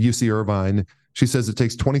UC Irvine, she says it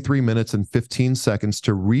takes 23 minutes and 15 seconds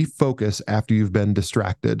to refocus after you've been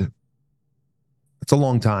distracted. It's a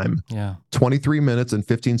long time. Yeah. 23 minutes and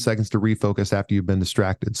 15 seconds to refocus after you've been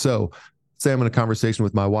distracted. So say I'm in a conversation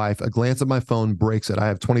with my wife, a glance at my phone breaks it. I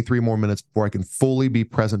have 23 more minutes before I can fully be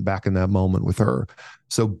present back in that moment with her.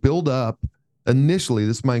 So build up initially,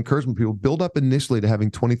 this is my encouragement to people, build up initially to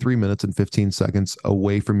having 23 minutes and 15 seconds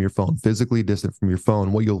away from your phone, physically distant from your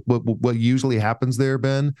phone. What usually happens there,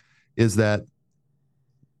 Ben, is that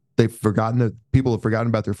people have forgotten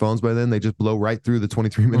about their phones by then. They just blow right through the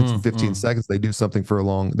 23 minutes and 15 seconds. They do something for a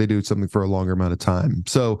longer amount of time.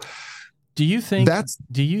 So do you think,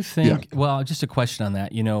 well, just a question on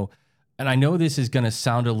that, and I know this is going to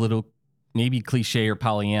sound a little maybe cliche or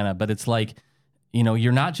Pollyanna, but it's like,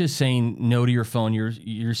 you're not just saying no to your phone.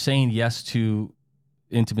 You're saying yes to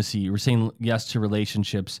intimacy. You're saying yes to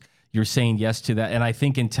relationships. You're saying yes to that. And I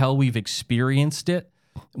think until we've experienced it,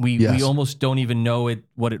 we almost don't even know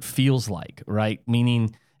what it feels like, right?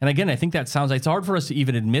 Meaning, and again, I think it's hard for us to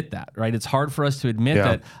even admit that, right? It's hard for us to admit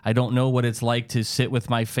that I don't know what it's like to sit with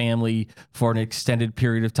my family for an extended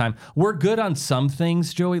period of time. We're good on some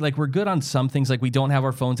things, Joey. Like, we're good on some things. Like, we don't have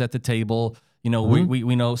our phones at the table. We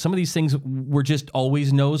know some of these things were just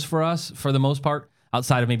always no's for us for the most part,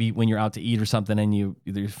 outside of maybe when you're out to eat or something and your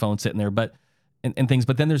phone's sitting there, and things.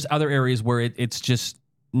 But then there's other areas where it's just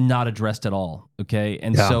not addressed at all. Okay.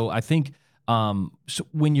 And so I think,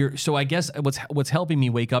 so I guess what's helping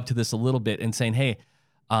me wake up to this a little bit and saying, hey,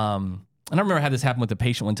 and I remember I had this happen with a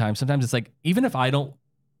patient one time. Sometimes it's like, even if I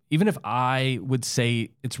would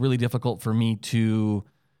say it's really difficult for me to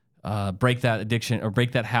break that addiction or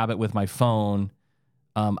break that habit with my phone,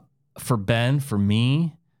 for Ben, for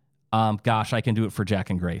me, gosh, I can do it for Jack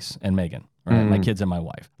and Grace and Megan. Right? My kids and my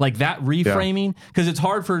wife. Like that reframing, because it's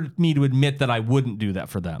hard for me to admit that I wouldn't do that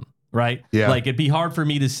for them, right? Yeah. Like it'd be hard for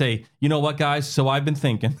me to say, you know what, guys? So I've been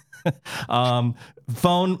thinking, phone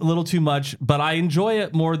a little too much, but I enjoy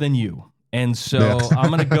it more than you. And so I'm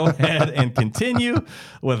going to go ahead and continue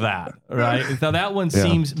with that, right? So that one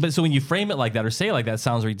seems, but so when you frame it like that or say it like that, it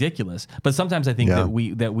sounds ridiculous. But sometimes I think that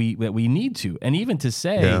we need to, and even to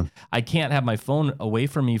say I can't have my phone away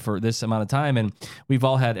from me for this amount of time. And we've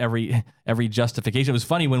all had every justification. It was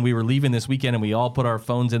funny when we were leaving this weekend and we all put our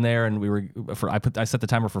phones in there, and I set the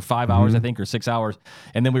timer for 5 hours, I think, or 6 hours,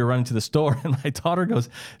 and then we were running to the store, and my daughter goes,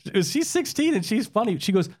 she's 16 and she's funny.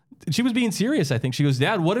 She goes, she was being serious, I think. She goes,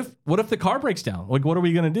 Dad, what if the car breaks down? Like, what are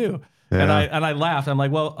we going to do? Yeah. And I laughed. I'm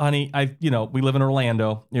like, well, honey, we live in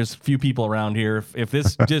Orlando. There's few people around here. If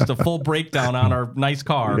this just a full breakdown on our nice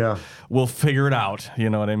car, we'll figure it out.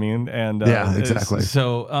 You know what I mean? And exactly.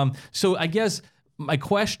 So I guess my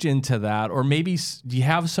question to that, or maybe do you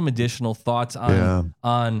have some additional thoughts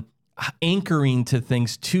on anchoring to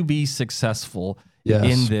things to be successful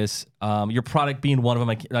in this? Your product being one of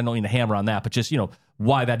them. I don't mean to hammer on that, but just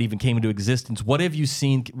why that even came into existence. What have you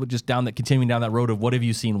seen just continuing down that road of what have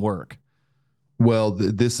you seen work? Well,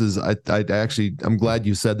 this is, I'm glad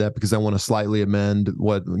you said that, because I want to slightly amend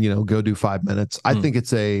what, go do 5 minutes. I think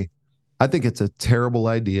it's a terrible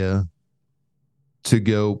idea to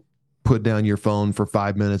go put down your phone for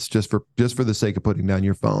 5 minutes just for the sake of putting down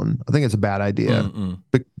your phone. I think it's a bad idea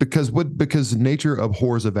because nature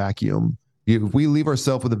abhors a vacuum. If we leave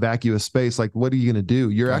ourselves with a vacuous space, like, what are you going to do?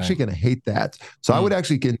 You're actually going to hate that. So I would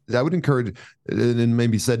encourage, and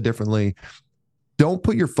maybe said differently, don't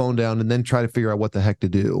put your phone down and then try to figure out what the heck to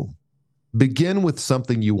do. Begin with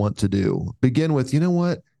something you want to do. Begin with,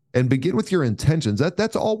 and begin with your intentions.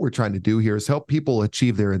 That's all we're trying to do here, is help people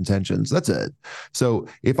achieve their intentions. That's it. So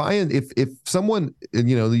if someone,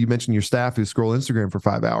 you mentioned your staff who scroll Instagram for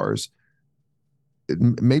 5 hours,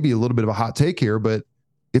 maybe a little bit of a hot take here, but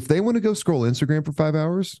if they want to go scroll Instagram for 5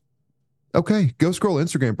 hours, okay, go scroll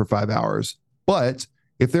Instagram for 5 hours. But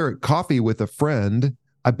if they're at coffee with a friend,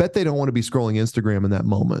 I bet they don't want to be scrolling Instagram in that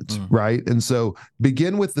moment, right? And so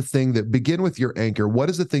begin with your anchor. What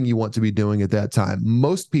is the thing you want to be doing at that time?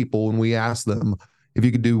 Most people, when we ask them, if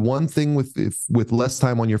you could do one thing with less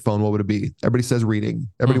time on your phone, what would it be? Everybody says reading.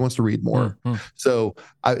 Everybody wants to read more. So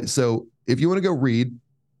if you want to go read,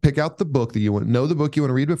 pick out the book that you want, know the book you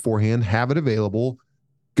want to read beforehand, have it available.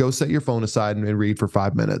 Go set your phone aside and read for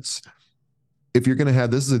 5 minutes. If you're going to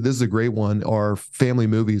have, this is a great one, are family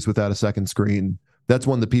movies without a second screen. That's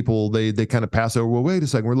one that people, they kind of pass over. Well, wait a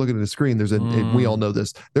second, we're looking at a screen. We all know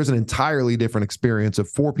this. There's an entirely different experience of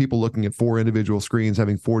 4 people looking at 4 individual screens,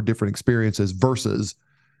 having 4 different experiences, versus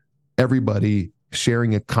everybody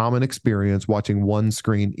sharing a common experience, watching one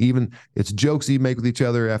screen. Even it's jokes you make with each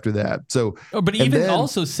other after that. So, but even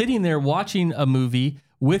also sitting there watching a movie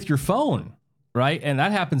with your phone. Right. And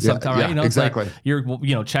that happens sometimes, right? Exactly. It's like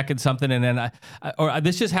you're, checking something, and then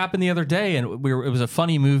this just happened the other day, and it was a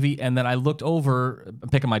funny movie. And then I looked over, I'm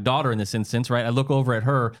picking my daughter in this instance, right? I look over at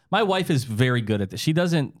her. My wife is very good at this. she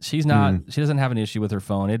doesn't have an issue with her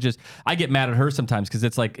phone. I get mad at her sometimes because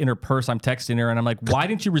it's like in her purse, I'm texting her and I'm like, why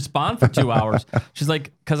didn't you respond for 2 hours? She's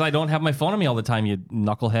like, because I don't have my phone on me all the time, you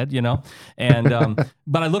knucklehead, And,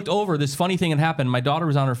 but I looked over, this funny thing had happened. My daughter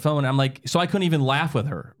was on her phone. I'm like, so I couldn't even laugh with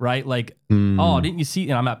her, right? Like, oh, didn't you see?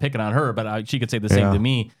 And I'm not picking on her, but she could say the same to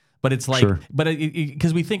me. But it's like, but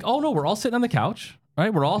because we think, oh no, we're all sitting on the couch,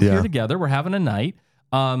 right? We're all here together. We're having a night.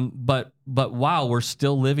 But wow, we're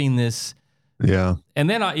still living this. Yeah. And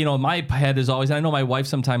then my head is always, and I know my wife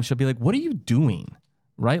sometimes she'll be like, what are you doing?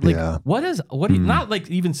 Right? Like, what are you, not like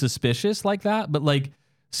even suspicious like that, but like,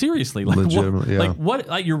 seriously, like what,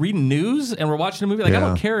 like you're reading news and we're watching a movie. Like, I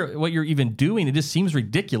don't care what you're even doing. It just seems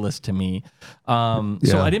ridiculous to me. So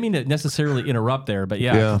I didn't mean to necessarily interrupt there, but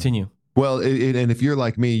continue. Well, and if you're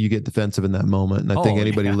like me, you get defensive in that moment. And I think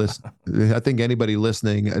anybody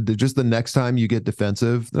listening, just the next time you get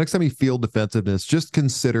defensive, the next time you feel defensiveness, just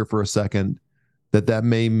consider for a second that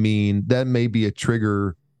may be a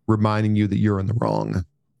trigger reminding you that you're in the wrong.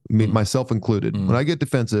 Myself included. When I get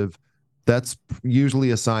defensive, that's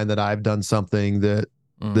usually a sign that I've done something that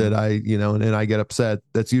I, and I get upset.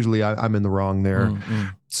 That's usually I'm in the wrong there.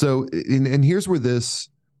 So, and here's where this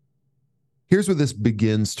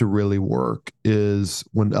begins to really work, is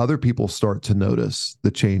when other people start to notice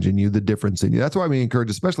the change in you, the difference in you. That's why we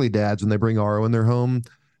encourage, especially dads, when they bring RO in their home,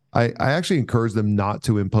 I actually encourage them not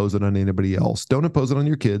to impose it on anybody else. Don't impose it on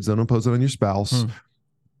your kids. Don't impose it on your spouse.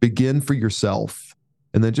 Begin for yourself.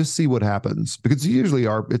 And then just see what happens, because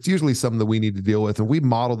it's usually something that we need to deal with. And we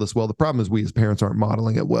model this well. The problem is we as parents aren't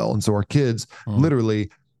modeling it well. And so our kids literally,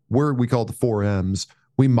 we call it the 4 M's.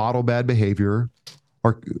 We model bad behavior.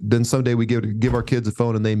 Then someday we give our kids a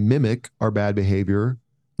phone and they mimic our bad behavior.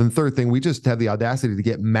 And the third thing, we just have the audacity to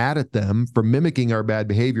get mad at them for mimicking our bad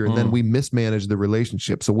behavior, and then we mismanage the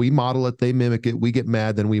relationship. So we model it, they mimic it, we get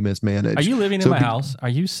mad, then we mismanage. Are you living in my house? Are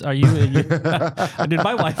you did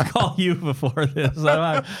my wife call you before this?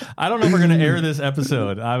 I don't know if we're going to air this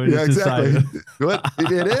episode. I would just exactly. decide.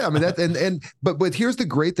 It is. I mean, that but here's the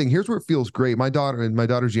great thing. Here's where it feels great. My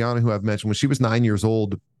daughter Gianna, who I've mentioned, when she was 9 years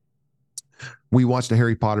old, we watched a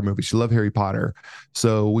Harry Potter movie. She loved Harry Potter.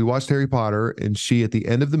 So we watched Harry Potter, and she, at the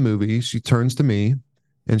end of the movie, she turns to me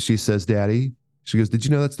and she says, "Daddy," she goes, "did you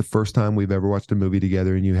know that's the first time we've ever watched a movie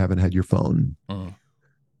together and you haven't had your phone?"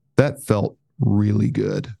 That felt really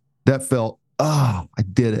good. That felt, I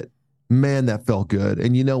did it. Man, that felt good.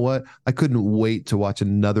 And you know what? I couldn't wait to watch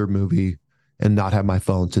another movie and not have my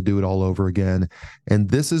phone, to do it all over again. And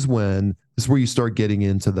this is where you start getting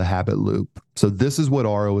into the habit loop. So this is what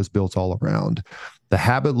RO is built all around. The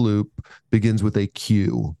habit loop begins with a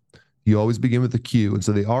cue. You always begin with a cue. And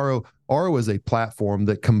so the RO is a platform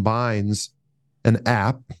that combines an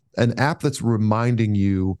app that's reminding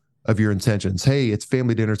you of your intentions. Hey, it's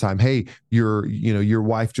family dinner time. Hey, your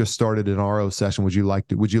wife just started an RO session. Would you like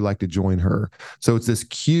to join her? So it's this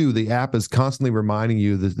cue. The app is constantly reminding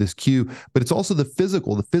you this cue, but it's also the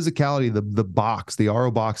physicality, the box, the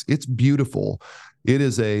RO box. It's beautiful.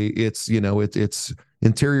 It's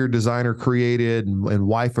interior designer created and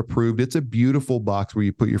wife approved. It's a beautiful box where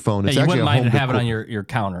you put your phone. It's you actually wouldn't mind to have it on your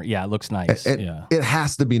counter. Yeah, it looks nice. It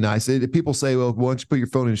has to be nice. People say, well, why don't you put your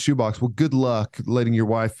phone in a shoebox? Well, good luck letting your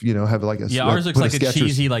wife, have like a ours looks like a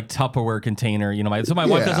cheesy like Tupperware container. My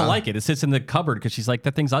wife doesn't like it. It sits in the cupboard because she's like,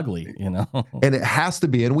 that thing's ugly. And it has to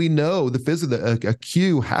be. And we know a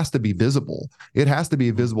cue has to be visible. It has to be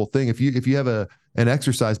a visible thing. If you have an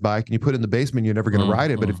exercise bike and you put it in the basement, you're never going to ride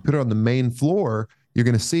it. But if you put it on the main floor, you're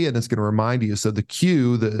going to see it and it's going to remind you. So the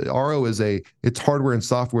cue, the RO it's hardware and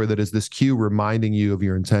software that is this cue reminding you of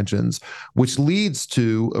your intentions, which leads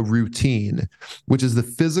to a routine, which is the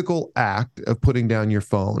physical act of putting down your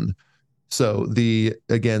phone. So the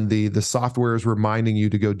software is reminding you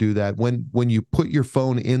to go do that. When you put your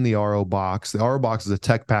phone in the RO box is a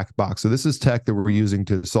tech pack box. So this is tech that we're using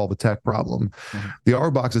to solve a tech problem. Mm-hmm. The RO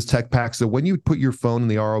box is tech pack. So when you put your phone in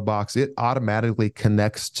the RO box, it automatically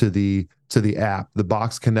connects to the app. The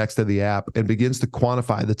box connects to the app and begins to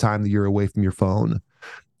quantify the time that you're away from your phone.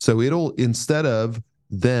 So it'll, instead of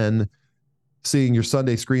then seeing your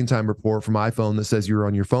Sunday screen time report from iPhone that says you were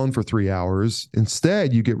on your phone for 3 hours,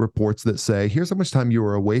 instead you get reports that say, here's how much time you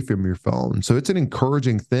were away from your phone. So it's an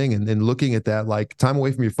encouraging thing. And looking at that, like, time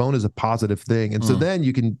away from your phone is a positive thing. And so then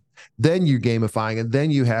you're gamifying, and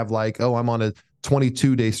then you have like, oh, I'm on a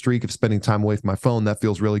 22-day streak of spending time away from my phone. That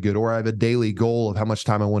feels really good. Or I have a daily goal of how much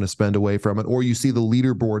time I want to spend away from it. Or you see the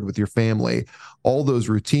leaderboard with your family, all those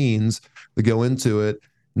routines that go into it.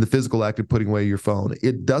 And the physical act of putting away your phone.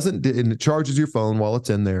 It charges your phone while it's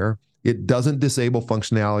in there. It doesn't disable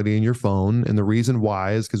functionality in your phone. And the reason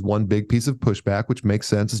why is because one big piece of pushback, which makes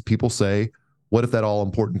sense, is people say, what if that all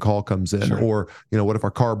important call comes in? Sure. Or, what if our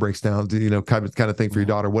car breaks down, kind of thing for your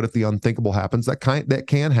daughter? What if the unthinkable happens? That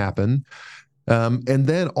can happen. And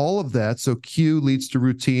then all of that. So cue leads to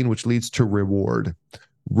routine, which leads to reward.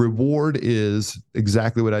 Reward is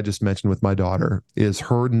exactly what I just mentioned with my daughter, is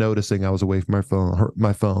her noticing I was away from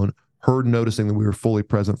my phone, her noticing that we were fully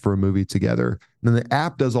present for a movie together. And then the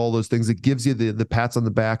app does all those things. It gives you the pats on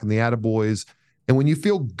the back and the attaboys. And when you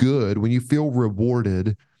feel good, when you feel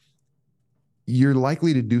rewarded, you're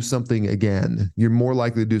likely to do something again. You're more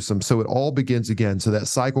likely to do some. So it all begins again. So that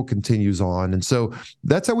cycle continues on. And so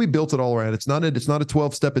that's how we built it all around. It's not a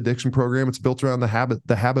 12-step addiction program. It's built around the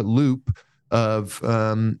habit loop of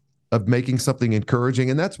making something encouraging.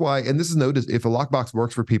 And that's why, and this is noticed, if a lockbox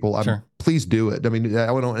works for people, please do it. I mean, I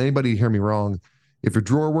don't want anybody to hear me wrong. If a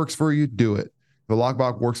drawer works for you, do it. If a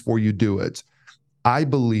lockbox works for you, do it. I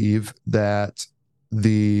believe that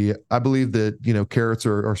carrots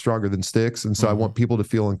are stronger than sticks. And so I want people to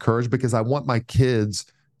feel encouraged, because I want my kids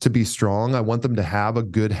to be strong. I want them to have a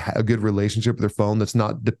good relationship with their phone that's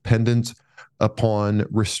not dependent upon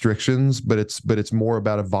restrictions, but it's more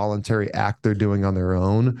about a voluntary act they're doing on their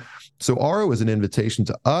own. So RO is an invitation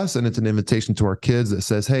to us, and it's an invitation to our kids that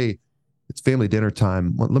says, hey, it's family dinner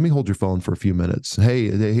time. Let me hold your phone for a few minutes. Hey,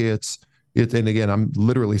 and again, I'm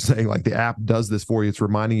literally saying, like, the app does this for you. It's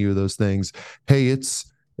reminding you of those things. Hey, it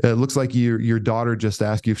looks like your daughter just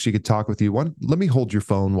asked you if she could talk with you. Let me hold your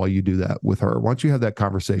phone while you do that with her. Why don't you have that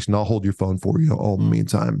conversation? I'll hold your phone for you all in the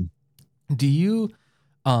meantime. Do you,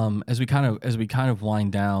 as we kind of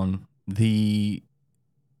wind down, I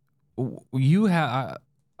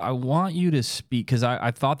want you to speak, because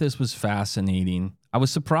I thought this was fascinating. I was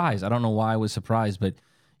surprised. I don't know why I was surprised, but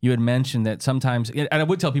you had mentioned that sometimes, and I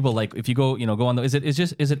would tell people, like, if you go, go on the, is it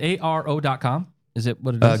aro.com? Is it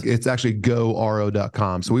what it is? It's actually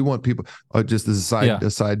goro.com. So we want people, just as a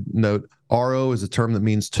side note, RO is a term that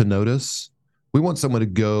means to notice. We want someone to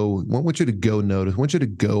go, we want you to go notice. We want you to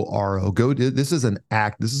go RO. This is an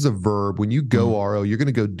act. This is a verb. When you go RO, you're going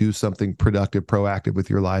to go do something productive, proactive with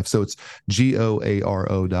your life. So it's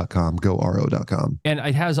GOARO.com, goro.com. And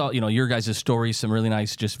it has all, your guys' stories, some really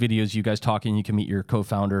nice just videos, you guys talking, you can meet your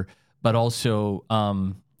co-founder, but also,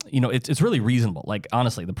 it's really reasonable. Like,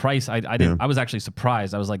 honestly, the price, I was actually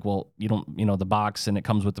surprised. I was like, well, you don't, the box, and it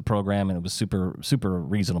comes with the program, and it was super, super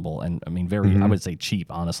reasonable. And I mean, very, I would say cheap,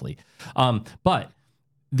 honestly. But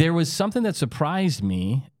there was something that surprised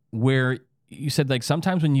me where you said, like,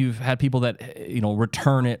 sometimes when you've had people that,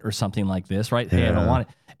 return it or something like this, right? Hey, I don't want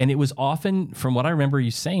it. And it was often, from what I remember you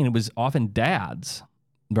saying, it was often dads,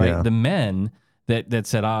 right? Yeah. The men that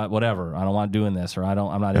said, whatever, I don't want doing this, or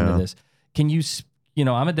I'm not into this. Can you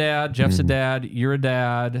I'm a dad, Jeff's a dad, you're a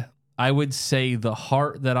dad. I would say the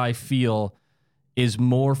heart that I feel is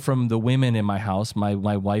more from the women in my house, my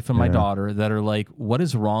wife and my daughter, that are like, what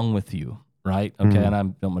is wrong with you? Right? Okay. And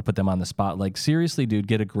I'm going to put them on the spot. Like, seriously, dude,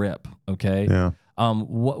 get a grip. Okay. Yeah.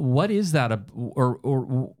 What is that? Or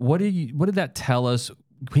what did that tell us?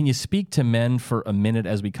 Can you speak to men for a minute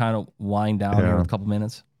as we kind of wind down here in a couple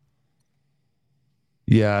minutes?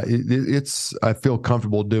 Yeah, it's. I feel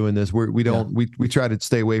comfortable doing this. We try to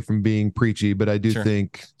stay away from being preachy, but I do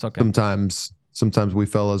think sometimes we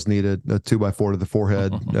fellas need a 2x4 to the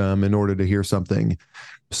forehead in order to hear something.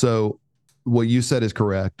 So what you said is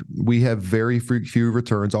correct. We have very few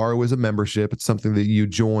returns. RO is a membership. It's something that you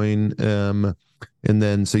join, and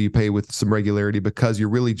then so you pay with some regularity because you're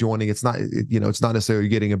really joining. It's not it's not necessarily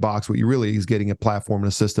getting a box. What you really is getting a platform and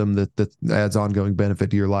a system that adds ongoing benefit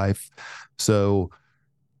to your life. So.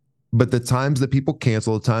 But the times that people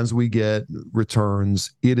cancel, the times we get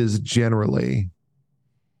returns, it is generally,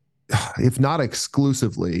 if not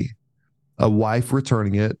exclusively, a wife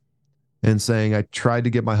returning it and saying, I tried to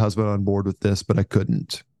get my husband on board with this, but I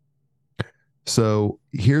couldn't. So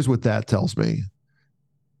here's what that tells me.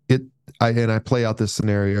 I play out this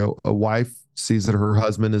scenario. A wife sees that her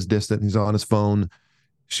husband is distant. He's on his phone.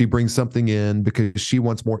 She brings something in because she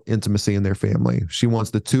wants more intimacy in their family. She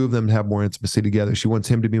wants the two of them to have more intimacy together. She wants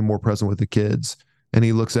him to be more present with the kids. And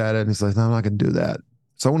he looks at it and he's like, no, I'm not going to do that.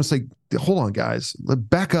 So I want to say, hold on, guys,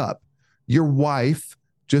 back up. Your wife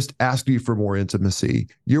just asked you for more intimacy.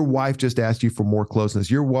 Your wife just asked you for more closeness.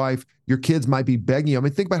 Your kids might be begging you. I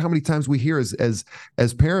mean, think about how many times we hear as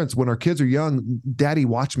parents when our kids are young, Daddy,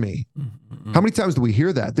 watch me. Mm-hmm. How many times do we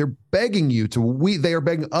hear that? They're begging you they are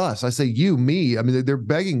begging us. I say you, me. I mean, they're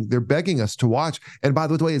begging us to watch. And by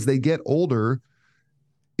the way, as they get older,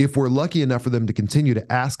 if we're lucky enough for them to continue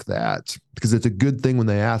to ask that, because it's a good thing when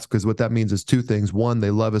they ask, because what that means is two things. One, they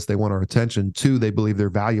love us, they want our attention. Two, they believe they're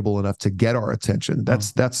valuable enough to get our attention.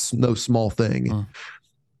 That's no small thing.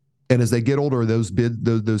 And as they get older,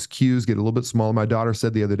 those cues get a little bit smaller. My daughter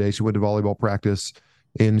said the other day, she went to volleyball practice,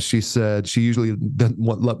 and she said she usually doesn't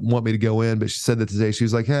want me to go in, but she said that today. She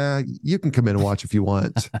was like, you can come in and watch if you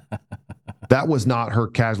want. That was not her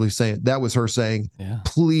casually saying. That was her saying,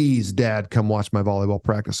 please, Dad, come watch my volleyball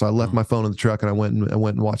practice. So I left my phone in the truck and I went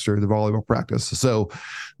and watched her the volleyball practice. So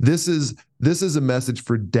this is a message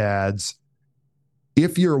for dads.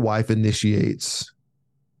 If your wife initiates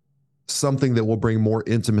something that will bring more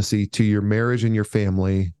intimacy to your marriage and your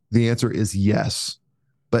family, the answer is yes.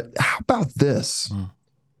 But how about this?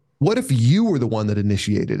 What if you were the one that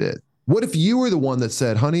initiated it? What if you were the one that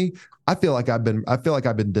said, honey, I feel like I've been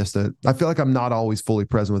distant. I feel like I'm not always fully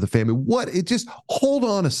present with the family. Just hold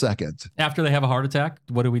on a second. After they have a heart attack,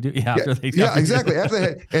 what do we do?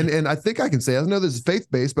 Exactly. And I think I can say, I know this is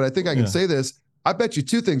faith-based, but I think I can say this. I bet you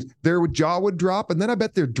two things: their jaw would drop, and then I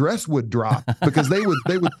bet their dress would drop because they would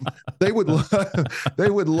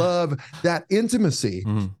love that intimacy.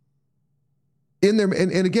 Mm-hmm. In there,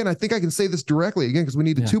 and again, I think I can say this directly again because we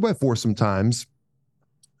need a 2x4 sometimes.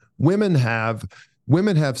 Women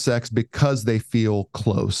have sex because they feel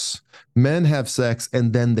close. Men have sex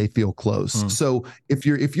and then they feel close. So if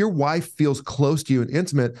your wife feels close to you and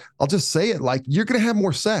intimate, I'll just say it, like, you're going to have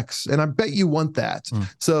more sex, and I bet you want that.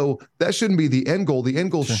 So that shouldn't be the end goal. The end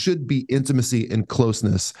goal should be intimacy and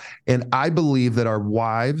closeness. And I believe that our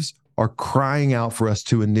wives are crying out for us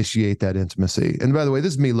to initiate that intimacy. And by the way,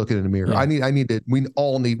 this is me looking in the mirror. I need it. We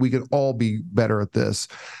can all be better at this.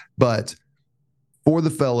 But for the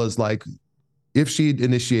fellas, like, if she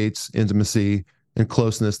initiates intimacy and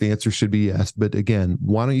closeness, the answer should be yes. But again,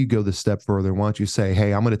 why don't you go the step further? Why don't you say,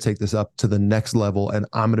 hey, I'm going to take this up to the next level, and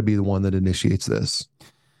I'm going to be the one that initiates this?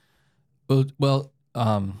 Well,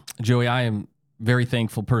 Joey, I am very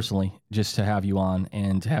thankful personally just to have you on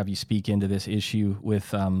and to have you speak into this issue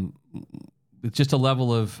with just a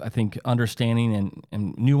level of, I think, understanding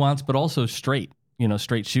and nuance, but also straight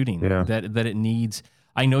shooting that it needs.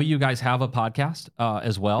 I know you guys have a podcast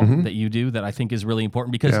as well that you do that I think is really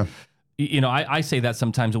important because I say that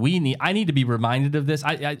sometimes I need to be reminded of this.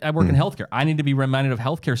 I work in healthcare. I need to be reminded of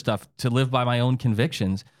healthcare stuff to live by my own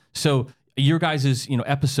convictions. So your guys'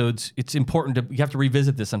 episodes, it's important you have to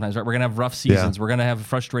revisit this sometimes, right? We're gonna have rough seasons. We're gonna have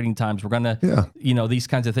frustrating times. We're gonna these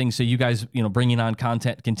kinds of things. So you guys bringing on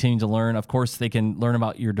content, continue to learn. Of course, they can learn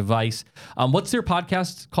about your device. What's their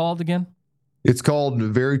podcast called again? It's called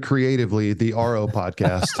very creatively the RO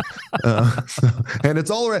podcast. And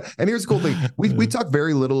it's all right. And here's the cool thing. We talk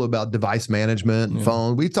very little about device management and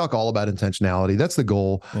phone. We talk all about intentionality. That's the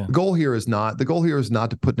goal. Yeah. The goal here is not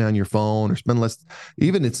to put down your phone or spend less.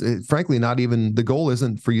 Frankly, not even the goal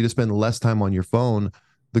isn't for you to spend less time on your phone.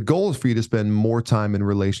 The goal is for you to spend more time in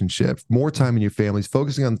relationships, more time in your families,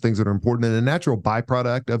 focusing on things that are important. And a natural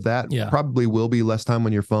byproduct of that probably will be less time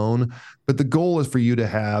on your phone. But the goal is for you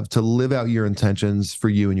to live out your intentions for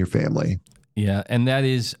you and your family. Yeah. And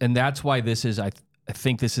that's why this is, I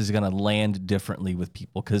think this is going to land differently with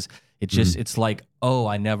people because it's like, oh,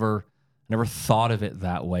 I never thought of it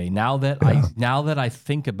that way. Now that I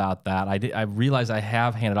think about that, I realize I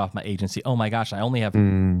have handed off my agency. Oh my gosh, I only have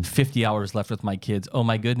 50 hours left with my kids. Oh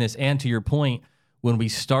my goodness. And to your point, when we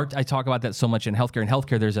start, I talk about that so much in healthcare. In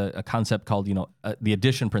healthcare, there's a concept called, the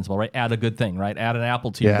addition principle, right? Add a good thing, right? Add an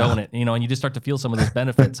apple to your donut, and you just start to feel some of those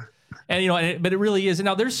benefits. And, but it really is. And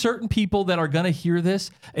now there's certain people that are going to hear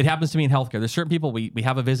this. It happens to me in healthcare. There's certain people we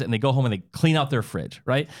have a visit and they go home and they clean out their fridge,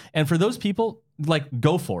 right? And for those people,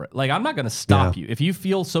 go for it. I'm not going to stop you. If you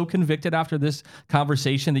feel so convicted after this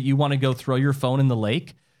conversation that you want to go throw your phone in the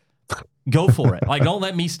lake, go for it. Don't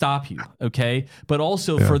let me stop you. Okay. But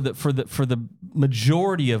also for the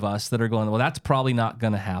majority of us that are going, well, that's probably not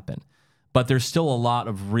going to happen, but there's still a lot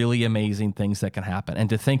of really amazing things that can happen. And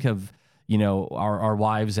to think of, our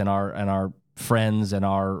wives and our friends and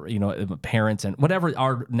our, parents and whatever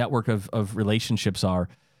our network of relationships are,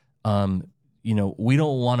 we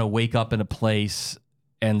don't want to wake up in a place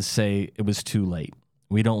and say it was too late.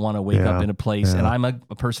 We don't want to wake up in a place, and I'm a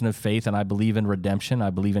person of faith, and I believe in redemption. I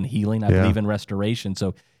believe in healing. I believe in restoration.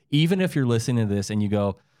 So even if you're listening to this and you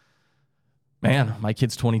go, man, my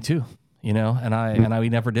kid's 22, and we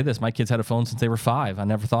never did this. My kids had a phone since they were 5. I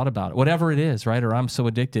never thought about it. Whatever it is, right? Or I'm so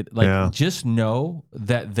addicted. Just know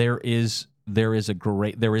that there is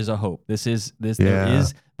a hope.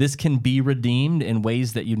 This can be redeemed in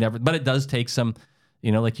ways that you never. But it does take some,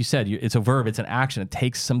 like you said, it's a verb. It's an action. It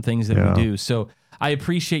takes some things that we do. So I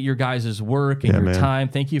appreciate your guys' work and your time.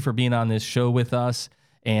 Thank you for being on this show with us.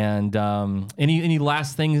 And any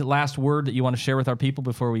last word that you want to share with our people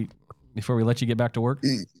before we let you get back to work?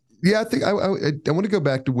 Yeah, I think I want to go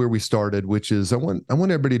back to where we started, which is I want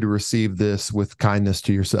everybody to receive this with kindness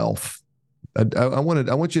to yourself. I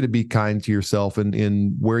want you to be kind to yourself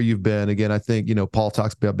in where you've been. Again, I think, Paul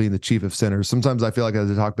talks about being the chief of sinners. Sometimes I feel like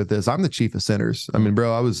as I talk about this, I'm the chief of sinners. I mean,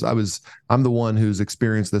 bro, I'm the one who's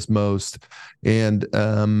experienced this most. And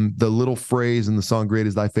the little phrase in the song, "Great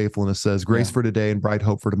is thy faithfulness," says grace for today and bright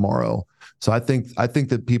hope for tomorrow. So I think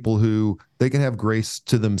that people who they can have grace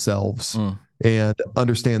to themselves and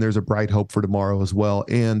understand there's a bright hope for tomorrow as well.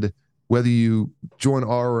 And whether you join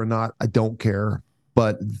R or not, I don't care.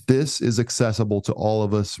 But this is accessible to all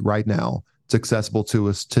of us right now. It's accessible to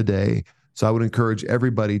us today. So I would encourage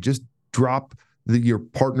everybody, just drop your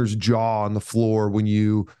partner's jaw on the floor when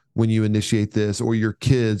you initiate this, or your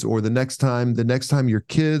kids, or the next time your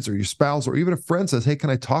kids or your spouse or even a friend says, "Hey,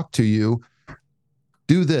 can I talk to you?"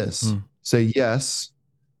 Do this. Say yes,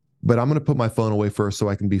 but I'm going to put my phone away first so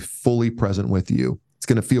I can be fully present with you. It's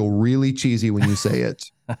going to feel really cheesy when you say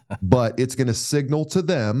it, but it's going to signal to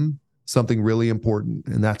them something really important,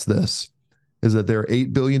 and that's this, is that there are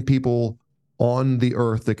 8 billion people on the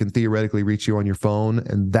earth that can theoretically reach you on your phone,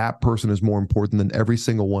 and that person is more important than every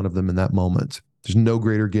single one of them in that moment. There's no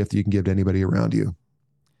greater gift you can give to anybody around you.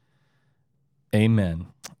 Amen.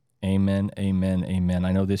 Amen. Amen. Amen.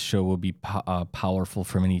 I know this show will be powerful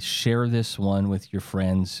for many. Share this one with your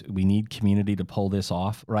friends. We need community to pull this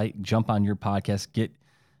off, right? Jump on your podcast,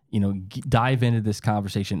 dive into this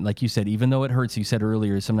conversation. Like you said, even though it hurts, you said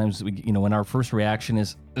earlier, sometimes when our first reaction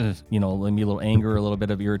is, maybe a little anger, a little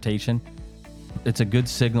bit of irritation, it's a good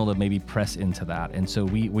signal to maybe press into that. And so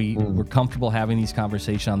we're comfortable having these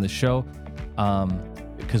conversations on this show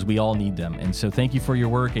because we all need them. And so thank you for your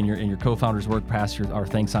work and your co-founder's work. Pass our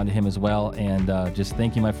thanks on to him as well. And just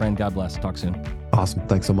thank you, my friend. God bless. Talk soon. Awesome.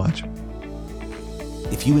 Thanks so much.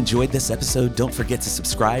 If you enjoyed this episode, don't forget to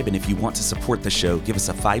subscribe. And if you want to support the show, give us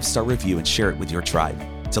a 5-star review and share it with your tribe.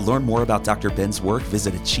 To learn more about Dr. Ben's work,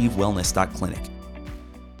 visit achievewellness.clinic.